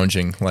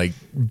scrounging, like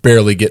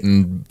barely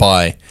getting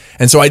by.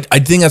 And so I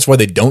think that's why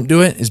they don't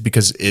do it, is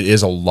because it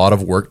is a lot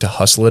of work to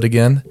hustle it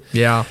again.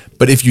 Yeah.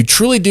 But if you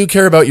truly do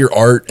care about your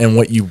art and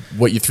what you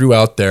threw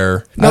out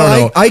there, No, I don't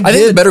know. I think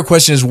did. the better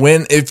question is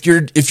if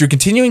you're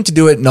continuing to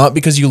do it not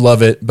because you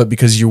love it, but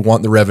because you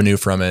want the revenue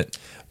from it.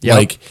 Yep.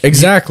 Like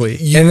exactly.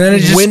 And then it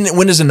just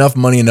when is enough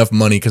money?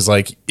 Because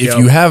like if Yep.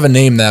 you have a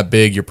name that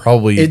big, you're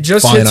probably it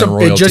just fine hits on a,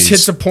 royalties. it just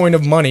hits a point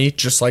of money,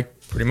 just like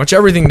pretty much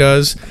everything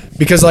does.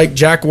 Because like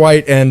Jack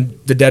White and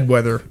the Dead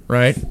Weather,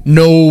 right?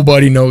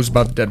 Nobody knows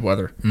about the Dead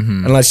Weather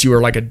unless you are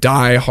like a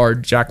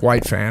die-hard Jack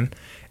White fan.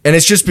 And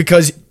it's just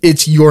because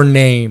it's your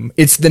name.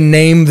 It's the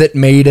name that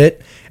made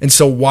it. And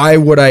so why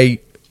would I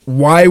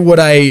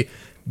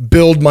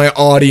build my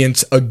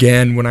audience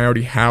again when I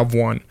already have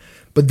one?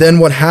 But then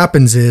what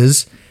happens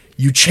is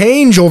you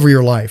change over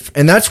your life.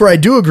 And that's where I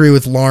do agree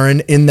with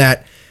Lauren in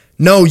that,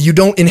 no, you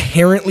don't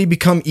inherently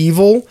become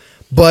evil,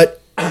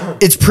 but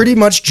it's pretty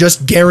much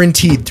just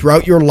guaranteed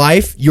throughout your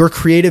life, your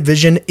creative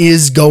vision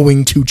is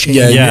going to change.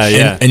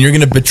 And you're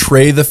going to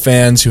betray the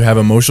fans who have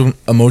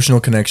emotional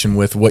connection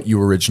with what you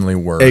originally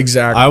were.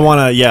 Exactly. I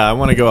want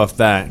to go off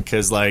that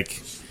because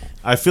like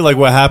I feel like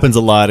what happens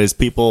a lot is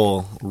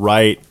people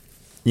write,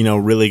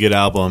 really good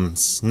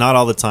albums, not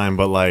all the time,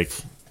 but like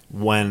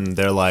when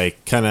they're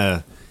like kind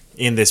of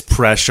in this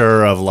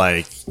pressure of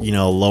like,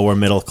 lower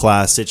middle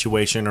class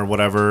situation or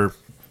whatever,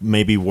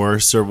 maybe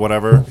worse or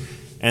whatever.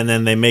 And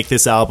then they make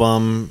this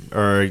album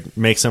or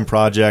make some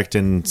project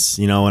and,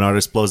 an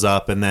artist blows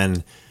up. And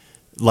then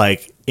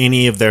like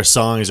any of their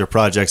songs or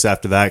projects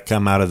after that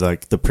come out of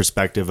like the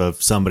perspective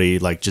of somebody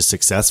like just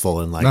successful.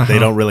 And like, they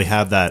don't really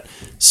have that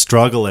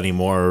struggle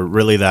anymore, or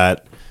really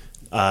that,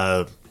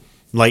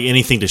 like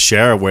anything to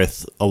share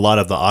with a lot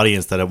of the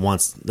audience that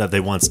they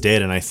once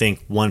did. And I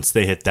think once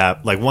they hit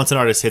that, like once an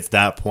artist hits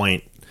that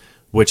point,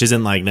 which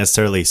isn't like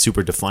necessarily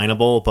super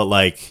definable, but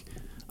like,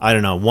 I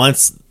don't know,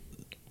 once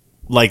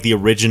like the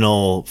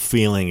original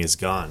feeling is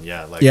gone.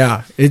 Yeah. Like,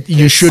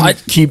 you should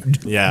keep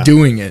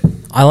doing it.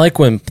 I like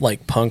when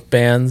like punk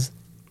bands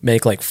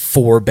make like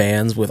 4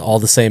 bands with all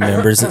the same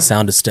members that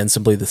sound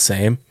ostensibly the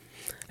same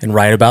and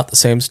write about the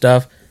same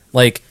stuff.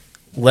 Like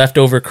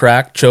Leftover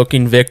Crack,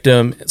 Choking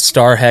Victim,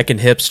 Star Heckin'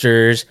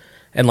 Hipsters,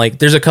 and like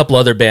there's a couple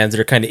other bands that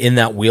are kind of in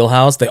that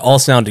wheelhouse. They all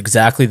sound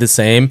exactly the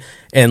same,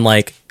 and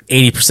like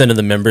 80% of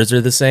the members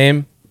are the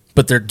same,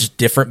 but they're just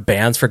different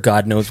bands for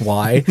God knows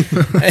why.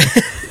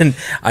 And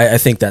I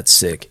think that's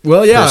sick.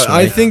 Well, yeah,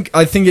 personally.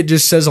 I think it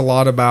just says a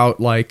lot about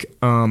like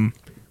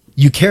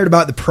you cared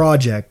about the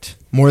project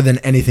more than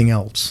anything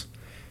else.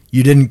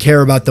 You didn't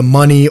care about the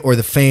money or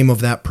the fame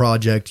of that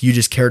project. You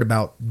just cared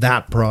about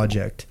that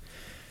project.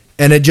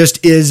 And it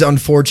just is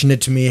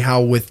unfortunate to me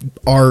how with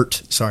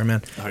art,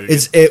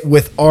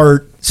 with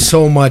art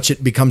so much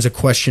it becomes a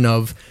question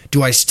of,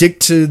 do I stick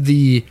to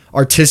the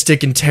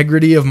artistic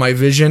integrity of my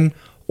vision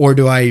or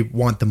do I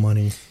want the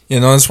money?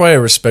 That's why I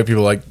respect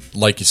people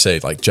like you say,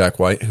 like Jack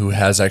White, who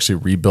has actually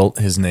rebuilt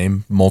his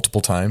name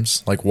multiple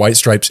times. Like White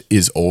Stripes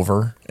is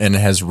over and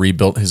has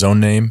rebuilt his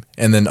own name,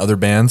 and then other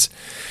bands.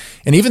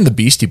 And even the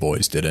Beastie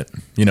Boys did it.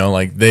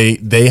 Like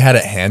they had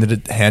it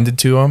handed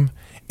to them.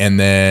 And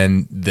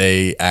then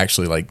they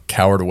actually like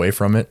cowered away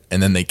from it,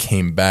 and then they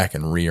came back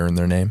and re-earned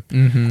their name.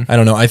 Mm-hmm. I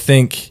don't know. I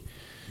think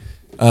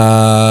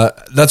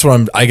that's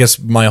what I guess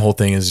my whole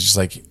thing is just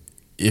like,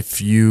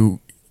 if you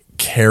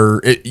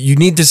care, you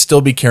need to still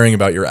be caring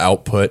about your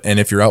output, and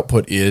if your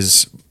output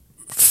is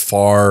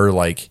far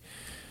like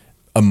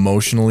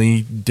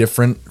emotionally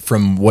different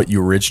from what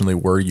you originally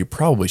were, you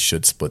probably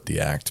should split the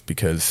act,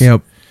 because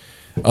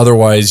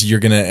otherwise you're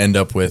going to end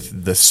up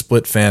with the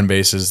split fan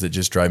bases that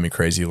just drive me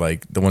crazy,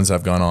 like the ones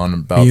I've gone on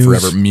about Muse.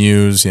 forever.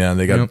 Muse, yeah,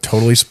 they got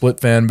totally split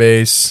fan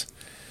base.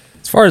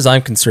 As far as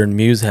I'm concerned,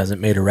 Muse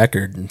hasn't made a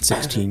record in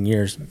 16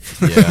 years.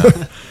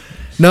 Yeah.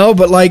 No,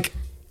 but like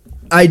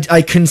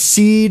I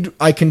concede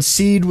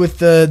with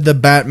the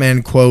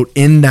Batman quote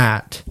in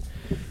that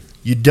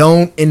you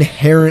don't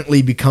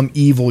inherently become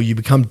evil, you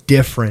become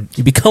different.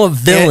 You become a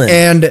villain.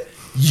 And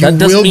you That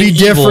doesn't will be mean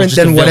evil, different just a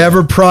than villain.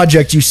 whatever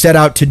project you set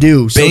out to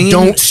do. So Bane-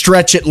 don't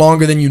stretch it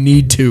longer than you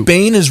need to.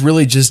 Bane is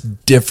really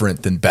just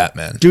different than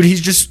Batman. Dude,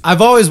 he's just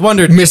I've always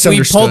wondered, if we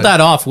Misunderstood. pulled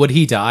that off, would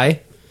he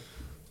die?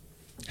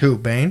 who,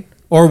 Bane?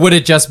 Or would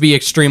it just be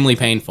extremely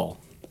painful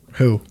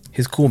Who?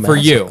 His cool for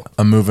mask. you?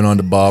 I'm moving on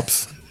to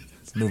Bops.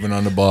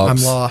 I'm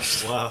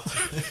lost. Wow.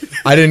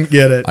 I didn't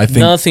get it. I think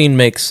Nothing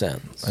makes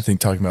sense. I think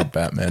talking about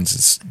Batman's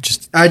is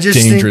just I just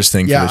dangerous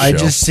think, thing for the show. I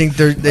just think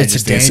it's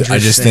a dangerous I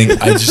just thing.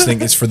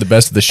 think it's for the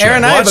best of the show.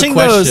 Aaron, I have a Watching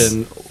those-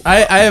 question.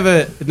 I have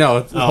a no.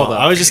 Hold Oh, on.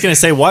 I was just gonna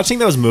say, watching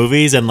those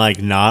movies and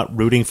like not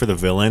rooting for the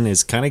villain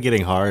is kind of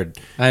getting hard.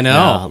 I know.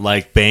 now.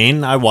 Like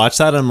Bane, I watched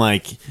that. I'm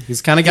like,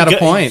 He's kind of got a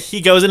point.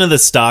 He goes into the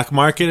stock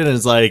market and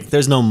is like,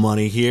 "There's no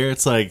money here."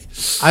 It's like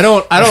I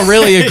don't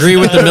really agree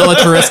with the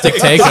militaristic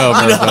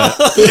takeover, but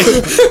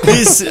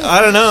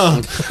I don't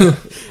know.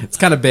 it's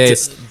kind of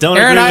based. Don't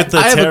Aaron, agree with the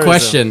I have a terrorism,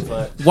 question.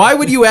 but- Why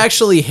would you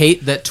actually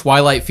hate that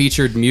Twilight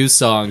featured Muse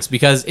songs?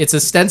 Because it's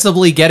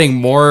ostensibly getting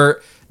more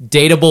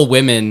dateable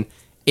women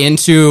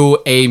into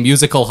a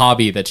musical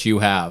hobby that you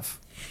have.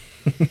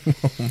 Oh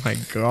my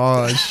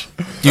gosh.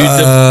 Dude,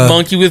 the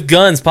monkey with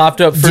guns popped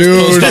up first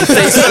Dude. post on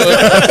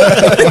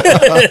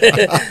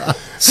Facebook.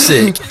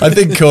 Sick. I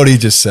think Cody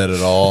just said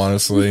it all,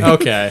 honestly.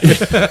 Okay.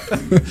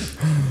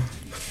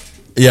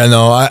 Yeah,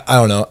 no, I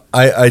don't know.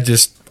 I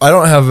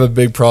don't have a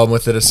big problem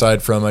with it,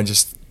 aside from I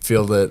just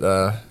feel that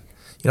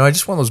I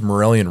just want those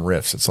Morellian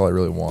riffs. That's all I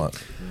really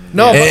want.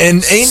 No,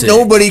 And ain't Sick.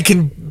 nobody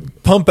can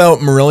pump out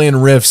Morellian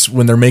riffs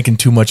when they're making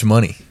too much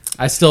money.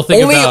 I still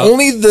think about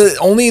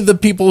Only the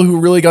people who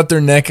really got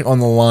their neck on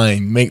the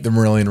line make the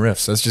Morellian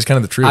riffs. That's just kind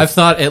of the truth. I've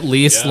thought at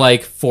least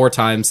like 4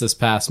 times this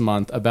past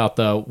month about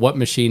the what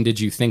machine did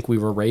you think we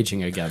were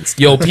raging against?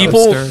 Yo,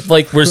 people Toaster.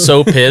 like were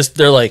so pissed.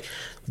 They're like,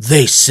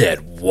 they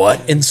said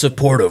what in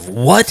support of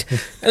what?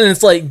 And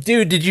it's like,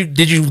 dude, did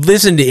you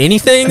listen to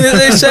anything that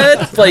they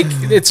said? Like,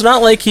 it's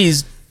not like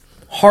he's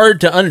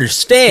hard to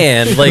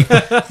understand. Like,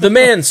 the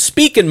man's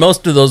speaking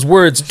most of those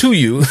words to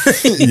you.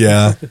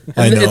 yeah,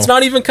 I know. It's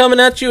not even coming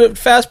at you at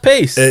fast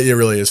pace. It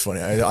really is funny.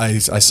 I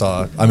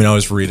saw. I mean, I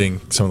was reading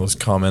some of those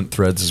comment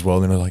threads as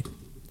well, and they're like,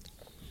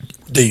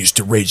 they used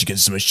to rage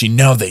against the machine.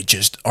 Now they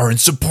just are in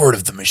support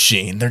of the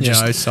machine. They're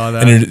just. I saw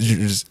that.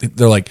 And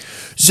they're like,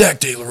 Zach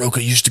De La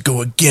Rocha used to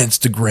go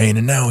against the grain,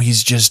 and now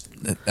he's just.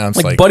 And I'm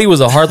Like, like, Buddy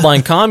was a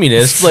hardline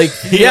communist. Like,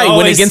 yeah, he went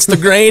always- against the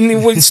grain. He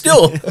went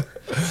still.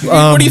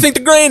 What do you think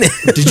the grain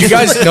is? Did you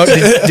guys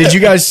did you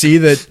guys see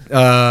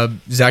that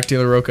Zach De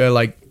La Rocha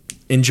like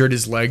injured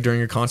his leg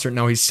during a concert?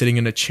 Now he's sitting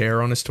in a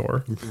chair on his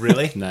tour.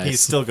 Really? Nice.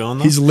 He's still going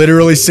though? He's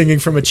literally singing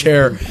from a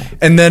chair.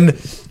 And then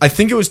I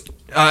think it was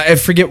I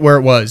forget where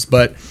it was,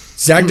 but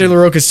Zach De La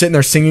Rocha's sitting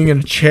there singing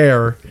in a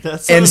chair, That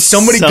and sounds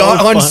somebody so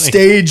got on funny.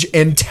 stage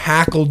and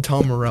tackled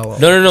Tom Morello.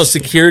 No.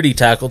 Security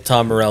tackled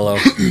Tom Morello,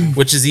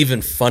 which is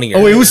even funnier.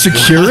 Oh, it was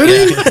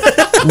security?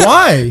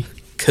 Why?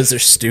 Because they're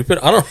stupid.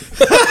 I don't.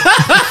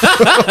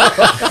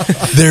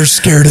 they're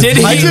scared of Did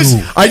you.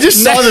 he I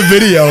just saw the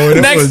video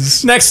and it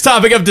was Next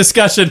topic of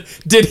discussion: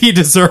 did he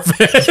deserve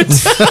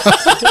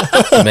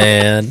it?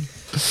 Man,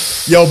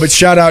 Yo, but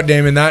shout out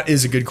Damon, that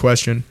is a good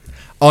question.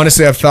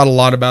 Honestly, I've thought a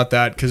lot about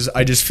that because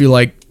I just feel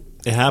like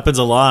It happens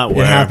a lot. it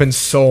Where happens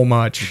so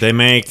much. They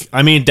make.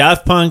 I mean,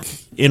 Daft Punk,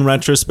 in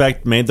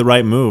retrospect, made the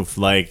right move.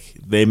 Like,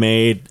 they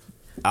made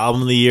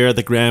album of the year at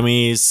the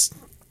Grammys.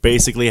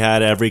 Basically,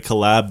 had every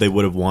collab they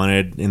would have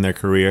wanted in their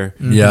career.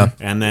 Yeah.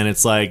 And then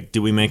it's like,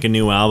 do we make a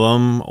new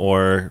album,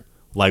 or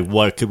like,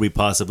 what could we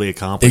possibly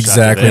accomplish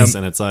Exactly. after this?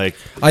 And it's like,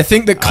 I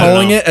think that I don't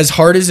calling know. it, as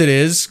hard as it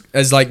is,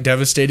 as like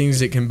devastating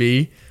as it can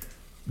be,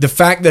 the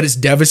fact that it's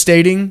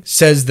devastating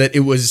says that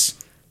it was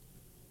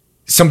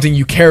something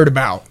you cared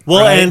about. Well,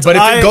 right? and but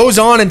if I- it goes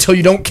on until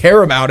you don't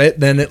care about it,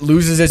 then it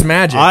loses its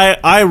magic.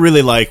 I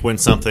really like when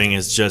something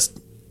is just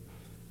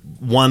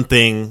one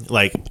thing,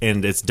 like,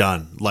 and it's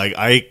done. Like,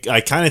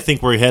 I kind of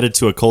think we're headed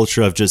to a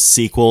culture of just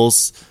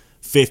sequels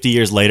 50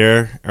 years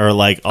later, or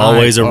like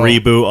always a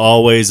reboot,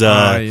 always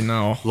a you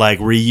know. like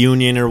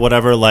reunion or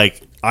whatever.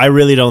 Like, I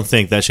really don't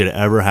think that should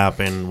ever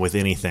happen with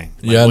anything.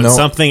 Like, Yeah, when no.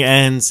 something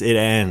ends, it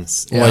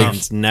ends. Like-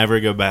 and never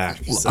go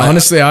back. So,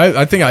 Honestly,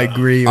 I think I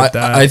agree with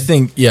that. I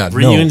think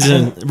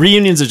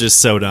reunions are just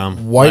so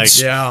dumb. White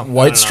Like, Yeah. I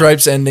White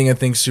Stripes ending, I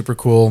think, super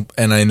cool.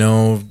 And I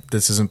know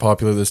this isn't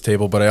popular at this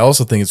table, but I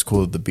also think it's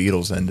cool that the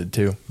Beatles ended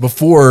too.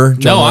 Before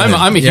John No, Lennon.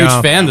 I'm a huge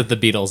Yeah. fan that the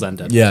Beatles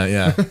ended.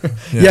 Yeah.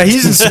 yeah,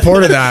 he's in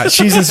support of that.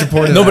 She's in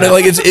support of No, that. but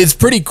like it's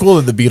pretty cool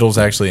that the Beatles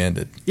actually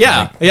ended.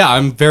 Yeah,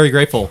 I'm very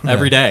grateful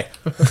every day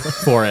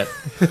for it.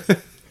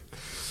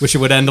 Wish it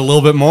would end a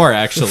little bit more,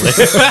 actually.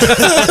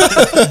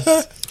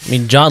 I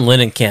mean, John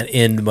Lennon can't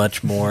end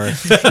much more.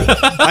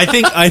 I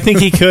think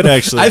he could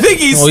actually. I think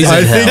he's. Oh, he's in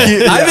I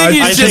hell.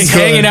 think he's just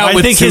hanging out I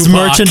with think his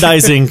Tupac.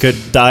 merchandising could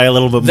die a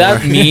little bit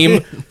That more.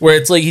 meme where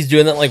it's like he's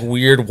doing that like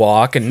weird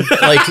walk and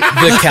like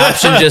the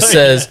caption just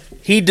says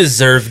he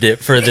deserved it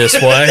for this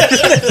one.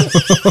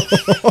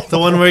 The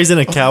one where he's in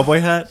a cowboy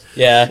hat.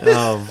 Yeah.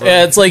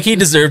 Yeah, it's like he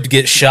deserved to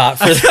get shot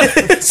for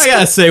this. I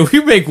gotta say,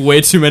 we make way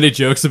too many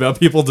jokes about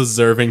people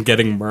deserving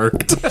getting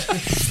murked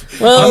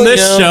Well, on this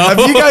you know, show.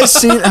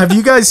 Have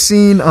you guys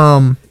seen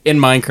In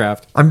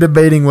Minecraft. I'm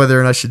debating whether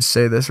or not I should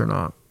say this or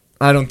not.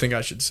 I don't think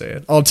I should say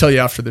it. I'll tell you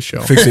after the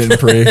show. Fix it in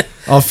pre.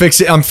 I'll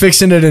fix it. I'm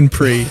fixing it in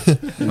pre.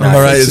 All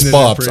right, it's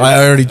Bob's.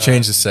 I already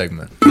changed the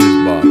segment.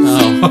 It's Bob's.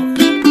 Oh.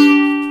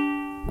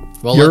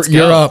 Well, You're- let's go.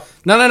 you're up.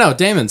 No.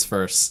 Damon's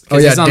first. Oh,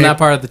 Because yeah, he's on Dam- that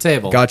part of the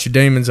table. Got you.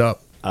 Damon's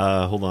up.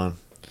 Hold on.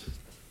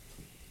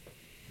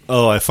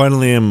 Oh, I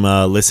finally am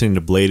listening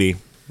to Blady,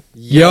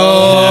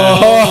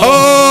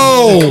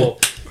 Yo!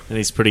 and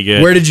he's pretty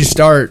good. Where did you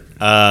start?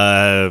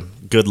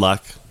 Good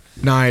Luck.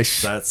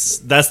 Nice. That's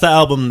the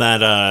album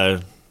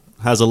that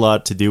has a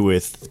lot to do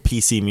with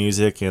PC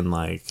music and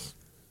like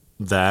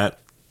that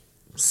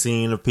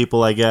scene of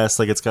people, I guess.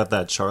 Like it's got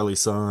that Charlie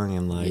song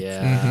and like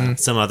Yeah.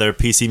 some other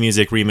PC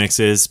music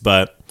remixes,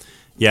 but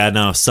yeah,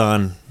 no,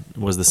 Sun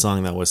was the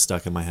song that was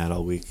stuck in my head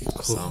all week.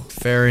 So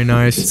Very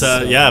nice.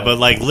 yeah, but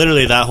like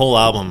literally that whole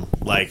album,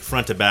 like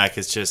front to back,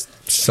 is just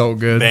So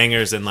good.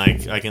 bangers, and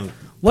like I can.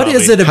 What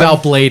probably- is it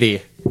about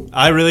Blady?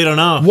 I really don't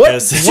know. What?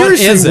 'cause-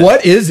 Seriously, is it?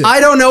 what is it? I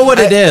don't know what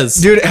it is.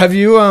 Dude, have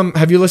you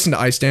listened to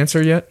Ice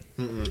Dancer yet?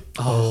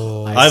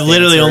 I've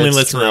literally only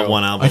listened to that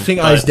one album. I think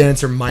but Ice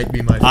Dancer might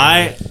be my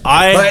favorite.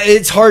 I But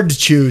it's hard to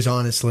choose,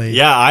 honestly.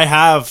 yeah, I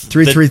have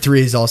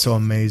 333 is also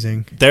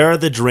amazing. There are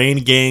the Drain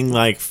Gang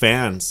like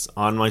fans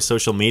on my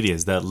social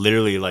medias that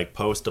literally like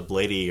post a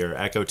Blady or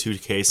Echo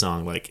 2K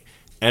song like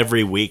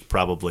every week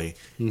probably,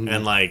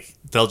 and like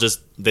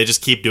they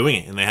just keep doing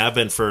it, and they have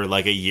been for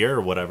like a year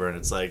or whatever, and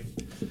it's like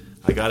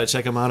I gotta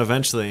check them out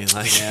eventually.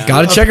 Like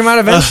Gotta check them out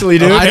eventually,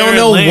 dude. I don't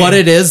know Apparently. what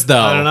it is, though.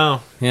 I don't know.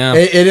 Yeah.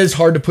 It is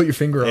hard to put your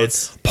finger on.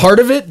 It's- Part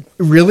of it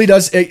really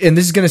does, and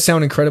this is going to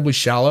sound incredibly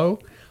shallow,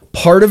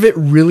 part of it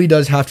really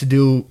does have to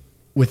do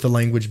with the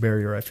language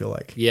barrier, I feel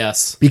like.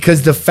 Yes.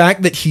 Because the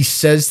fact that he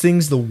says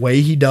things the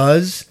way he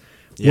does,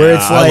 where Yeah,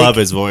 it's like, I love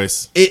his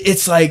voice.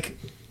 it's like,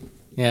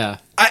 Yeah.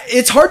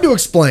 it's hard to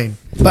explain,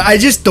 but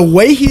the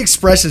way he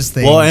expresses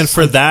things. Well, and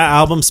for that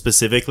album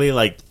specifically,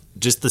 like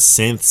just the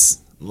synths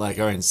like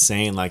are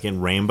insane. Like in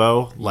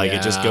Rainbow, like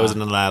it just Yeah. goes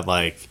into that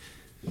like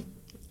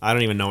I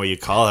don't even know what you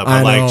call it, I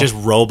but like know. just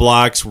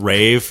Roblox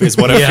rave is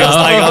what it feels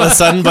like all of a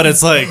sudden. But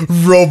it's like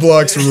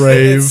Roblox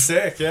rave. it's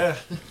sick, yeah.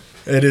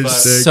 It is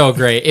sick. So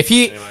great. If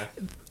he,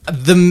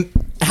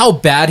 how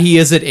bad he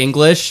is at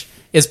English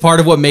is part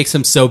of what makes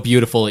him so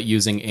beautiful at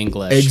using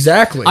English.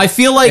 Exactly. I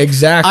feel like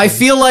Exactly. I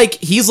feel like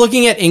he's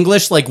looking at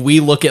English like we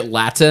look at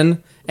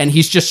Latin, and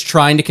he's just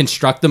trying to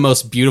construct the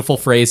most beautiful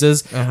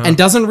phrases, and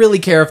doesn't really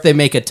care if they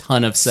make a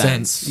ton of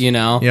sense. You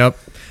know? Yep.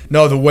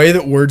 No, the way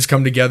that words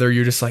come together,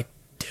 you're just like,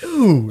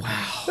 dude,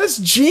 that's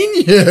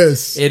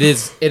genius. It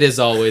is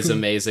always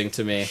amazing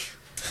to me.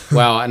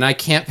 Wow, and I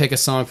can't pick a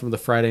song from the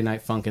Friday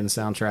Night Funkin'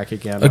 soundtrack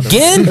again.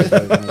 Again?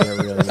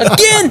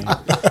 Again?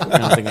 I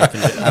don't think I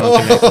can do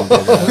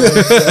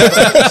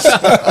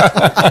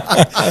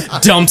that.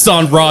 Dumps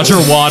on Roger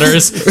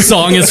Waters.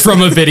 Song is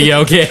from a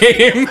video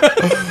game.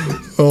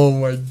 Oh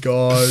my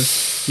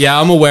gosh. Yeah,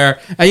 I'm aware.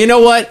 And you know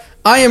what?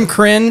 I am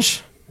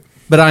cringe,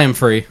 but I am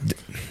free.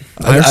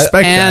 I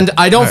respect And that.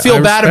 I don't feel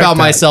bad respect about that.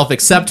 myself,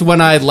 except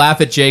when I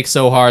laugh at Jake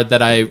so hard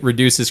that I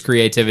reduce his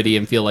creativity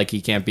and feel like he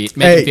can't be.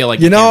 Make him feel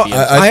like you he know, can't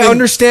be. I think-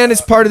 understand it's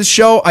part of the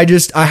show. I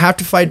have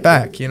to fight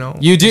back. You know,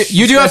 You do have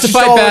That's to just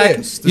fight all it back.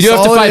 is. You do That's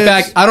have to all it fight is.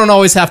 back. I don't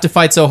always have to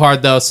fight so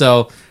hard though,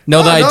 so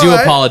know that I do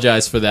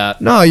apologize for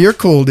that. No, you're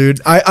cool,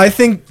 dude. I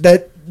think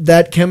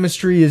that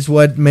chemistry is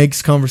what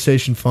makes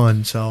conversation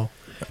fun. So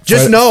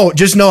just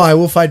know I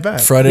will fight back.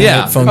 Friday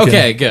Yeah. Night Funkin'.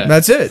 Okay, good.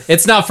 That's it.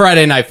 It's not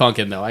Friday Night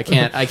Funkin' though. I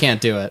can't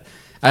do it.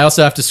 I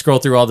also have to scroll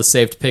through all the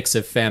saved pics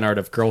of fan art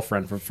of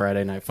girlfriend from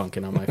Friday Night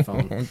Funkin' on my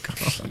phone.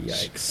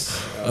 Yikes.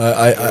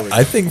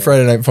 I think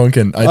Friday Night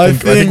Funkin'. I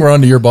think think- we're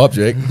on to your Bob,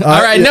 Jake.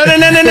 All right, no.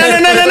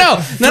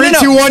 3,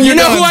 2, 1, You you're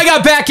know done. who I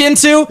got back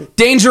into?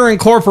 Danger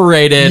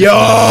Incorporated. Yo,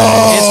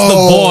 It's the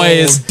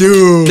boys.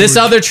 dude. This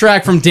other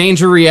track from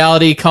Danger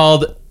Reality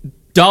called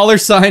 $$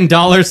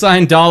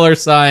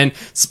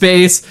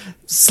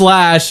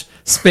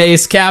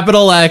 space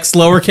capital X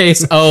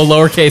lowercase o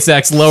lowercase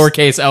x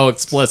lowercase o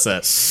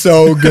explicit.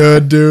 so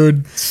good,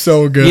 dude.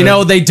 So good. You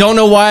know, they don't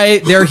know why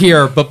they're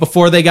here, but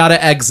before they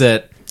gotta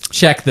exit,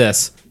 check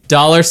this.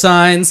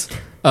 $,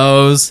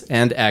 O's,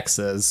 and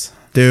X's.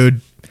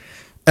 dude.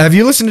 Have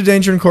you listened to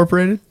Danger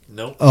Incorporated?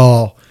 Nope.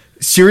 Oh,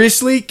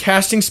 seriously?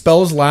 Casting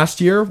Spells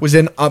last year was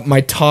in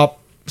my top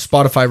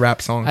Spotify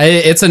rap song.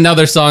 It's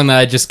another song that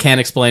I just can't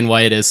explain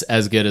why it is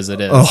as good as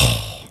it is.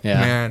 Oh, yeah,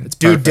 man, it's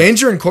dude, perfect.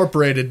 Danger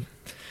Incorporated.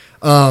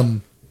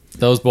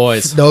 Those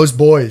boys. Those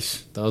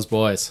boys. Those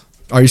boys.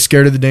 Are you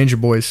scared of the Danger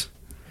Boys?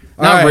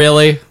 Not All right.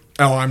 really.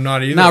 Oh, I'm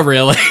not either. Not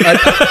really.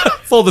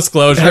 Full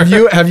disclosure.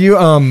 Have you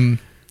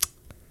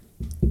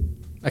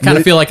I kind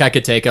of feel like I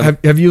could take them.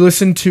 have you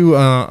listened to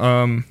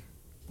Fetch.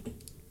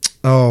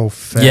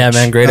 Yeah,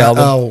 man, great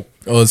album.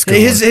 Oh, it's good.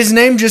 His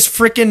name just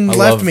freaking I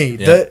left love- me.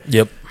 yeah.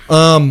 Yep.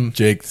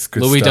 Jake, it's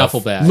good Louis stuff.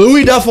 Duffelbag.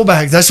 Louis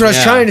Duffelbag. That's what I was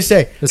Yeah. trying to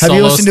say. His Have you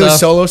solo listened to his stuff?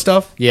 solo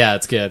stuff? Yeah,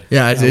 it's good.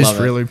 Yeah, it I is love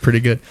it. really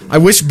pretty good. I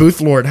wish Booth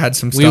Lord had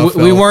some We, stuff.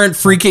 we though. weren't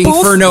freaking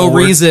for no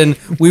reason.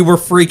 We were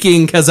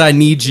freaking because I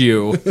need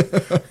you.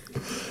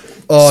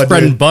 Oh,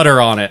 Spreading dude.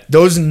 butter on it.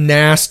 Those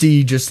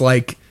nasty, just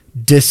like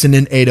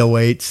dissonant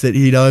 808s that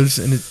he does,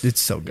 and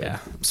it's so good. Yeah,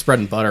 I'm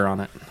spreading butter on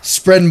it.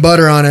 Spreading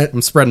butter on it.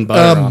 I'm spreading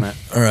butter on it.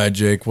 All right,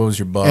 Jake, what was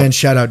your bop? And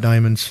shout out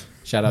Diamonds.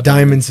 Shout out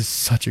Diamonds is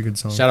such a good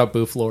song. Shout out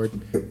Boof Lord.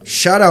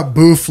 Shout out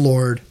Boof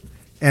Lord.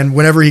 And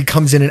whenever he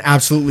comes in and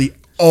absolutely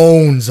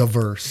owns a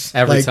verse.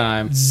 Every Like,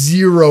 time.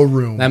 Zero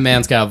room. That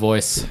man's got a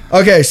voice.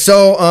 Okay,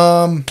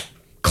 so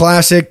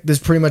classic. This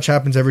pretty much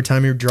happens every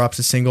time he drops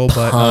a single,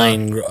 but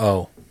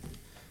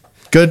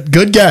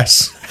good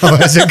guess. Oh,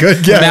 that's a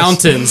good guess.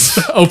 Mountains.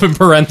 Open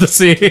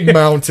parenthesis.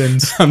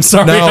 Mountains. I'm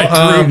sorry No,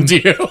 I groomed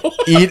you.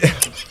 Eat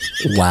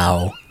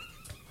Wow.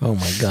 Oh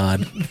my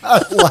God.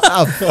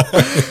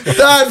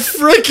 that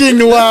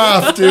freaking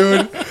laugh,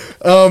 dude.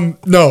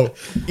 No,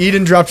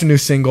 Eden dropped a new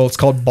single. It's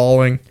called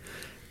Balling,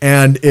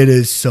 and it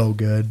is so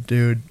good,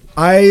 dude.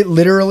 I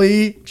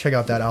literally check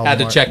out that album. Had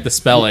to art. check the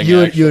spelling.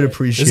 You actually. would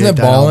appreciate. Isn't it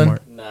that Ballin'?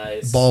 album art.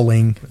 Nice.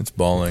 Balling. It's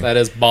balling. That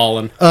is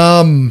ballin'.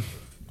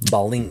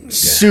 Balling.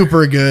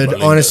 Super good.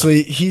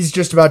 Honestly, he's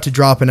just about to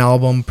drop an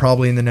album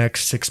probably in the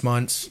next 6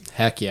 months,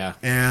 Heck yeah.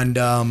 and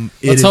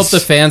Let's hope the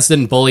fans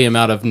didn't bully him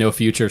out of No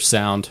Future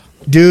Sound.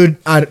 dude.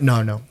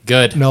 No.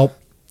 Good. Nope.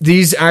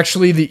 These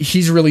actually,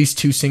 he's released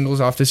 2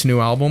 singles off this new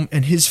album,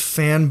 and his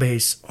fan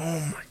base. Oh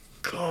my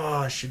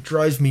gosh, it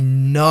drives me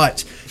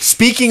nuts.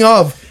 Speaking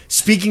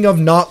of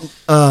not,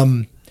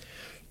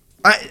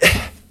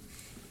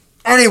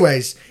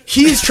 anyways,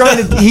 he's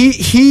trying to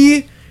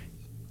he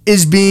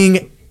is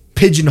being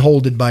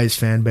pigeonholed by his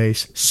fan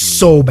base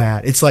so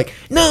bad. It's like,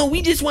 no,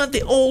 we just want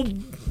the old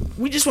Eden.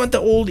 We just want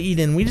the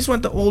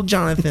old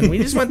Jonathan. We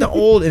just want the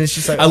old, and it's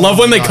just like, I love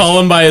when they call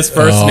him by his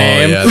first Oh,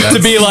 name yeah, to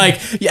that's- be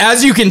like,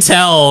 as you can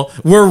tell,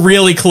 we're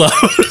really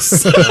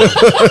close.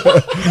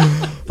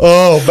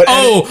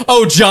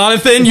 Oh,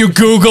 Jonathan, you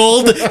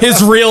Googled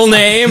his real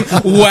name?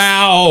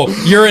 Wow.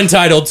 You're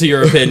entitled to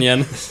your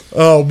opinion.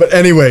 Oh, but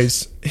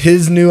anyways,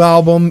 his new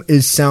album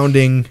is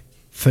sounding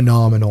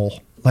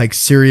phenomenal. Like,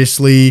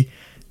 seriously,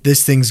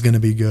 this thing's gonna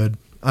be good.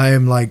 I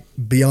am like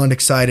beyond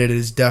excited. It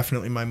is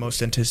definitely my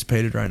most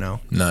anticipated right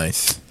now.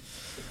 Nice.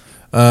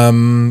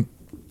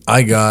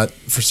 I got,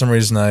 for some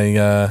reason,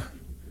 I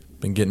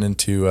been getting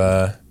into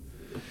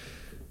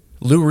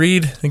Lou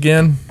Reed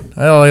again.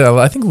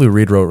 I think Lou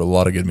Reed wrote a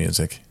lot of good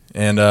music,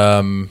 and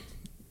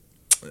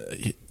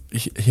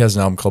he has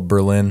an album called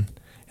Berlin,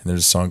 and there's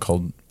a song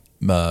called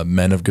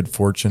Men of Good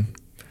Fortune.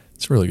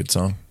 It's a really good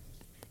song.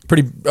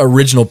 Pretty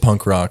original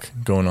punk rock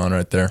going on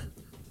right there.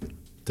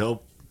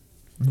 Dope.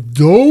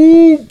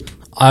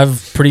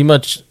 I've pretty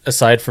much,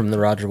 aside from the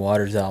Roger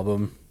Waters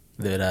album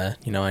that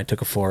I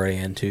took a foray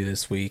into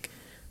this week,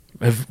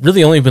 I've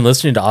really only been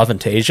listening to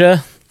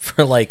Avantasia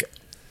for like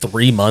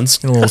 3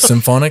 months. A little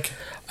symphonic.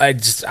 I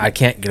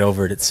can't get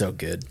over it. It's so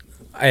good.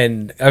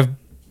 And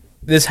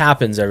this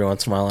happens every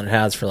once in a while, and it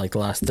has for like the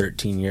last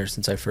 13 years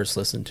since I first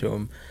listened to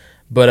them.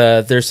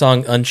 But their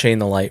song Unchain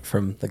the Light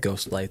from the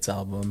Ghost Lights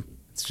album,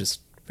 it's just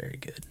very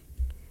good.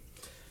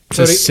 It's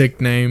a sick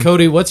name.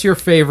 Cody, what's your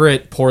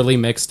favorite poorly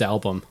mixed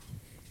album?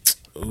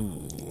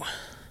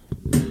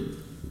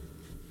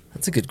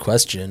 That's a good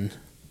question.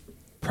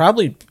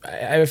 Probably,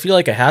 I feel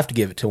like I have to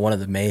give it to one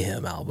of the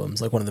Mayhem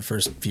albums, like one of the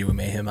first few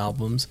Mayhem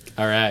albums.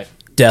 All right.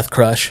 Death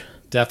Crush.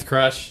 Death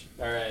Crush.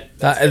 All right.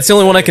 It's the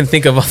only one I can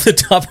think of off the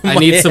top of my I head.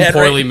 need some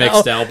poorly right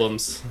mixed now.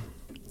 albums.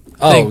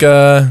 I think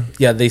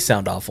Yeah, they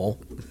sound awful.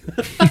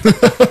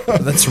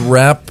 that's a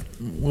wrap.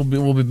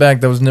 We'll be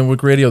back. That was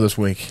Network Radio this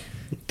week.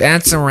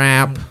 That's a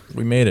wrap.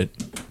 We made it.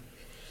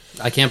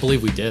 I can't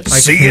believe we did.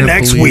 See you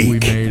next We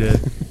week. made it.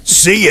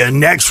 See you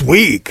next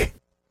week.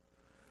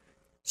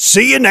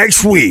 See you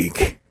next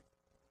week.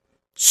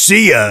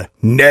 See you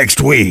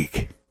next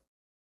week.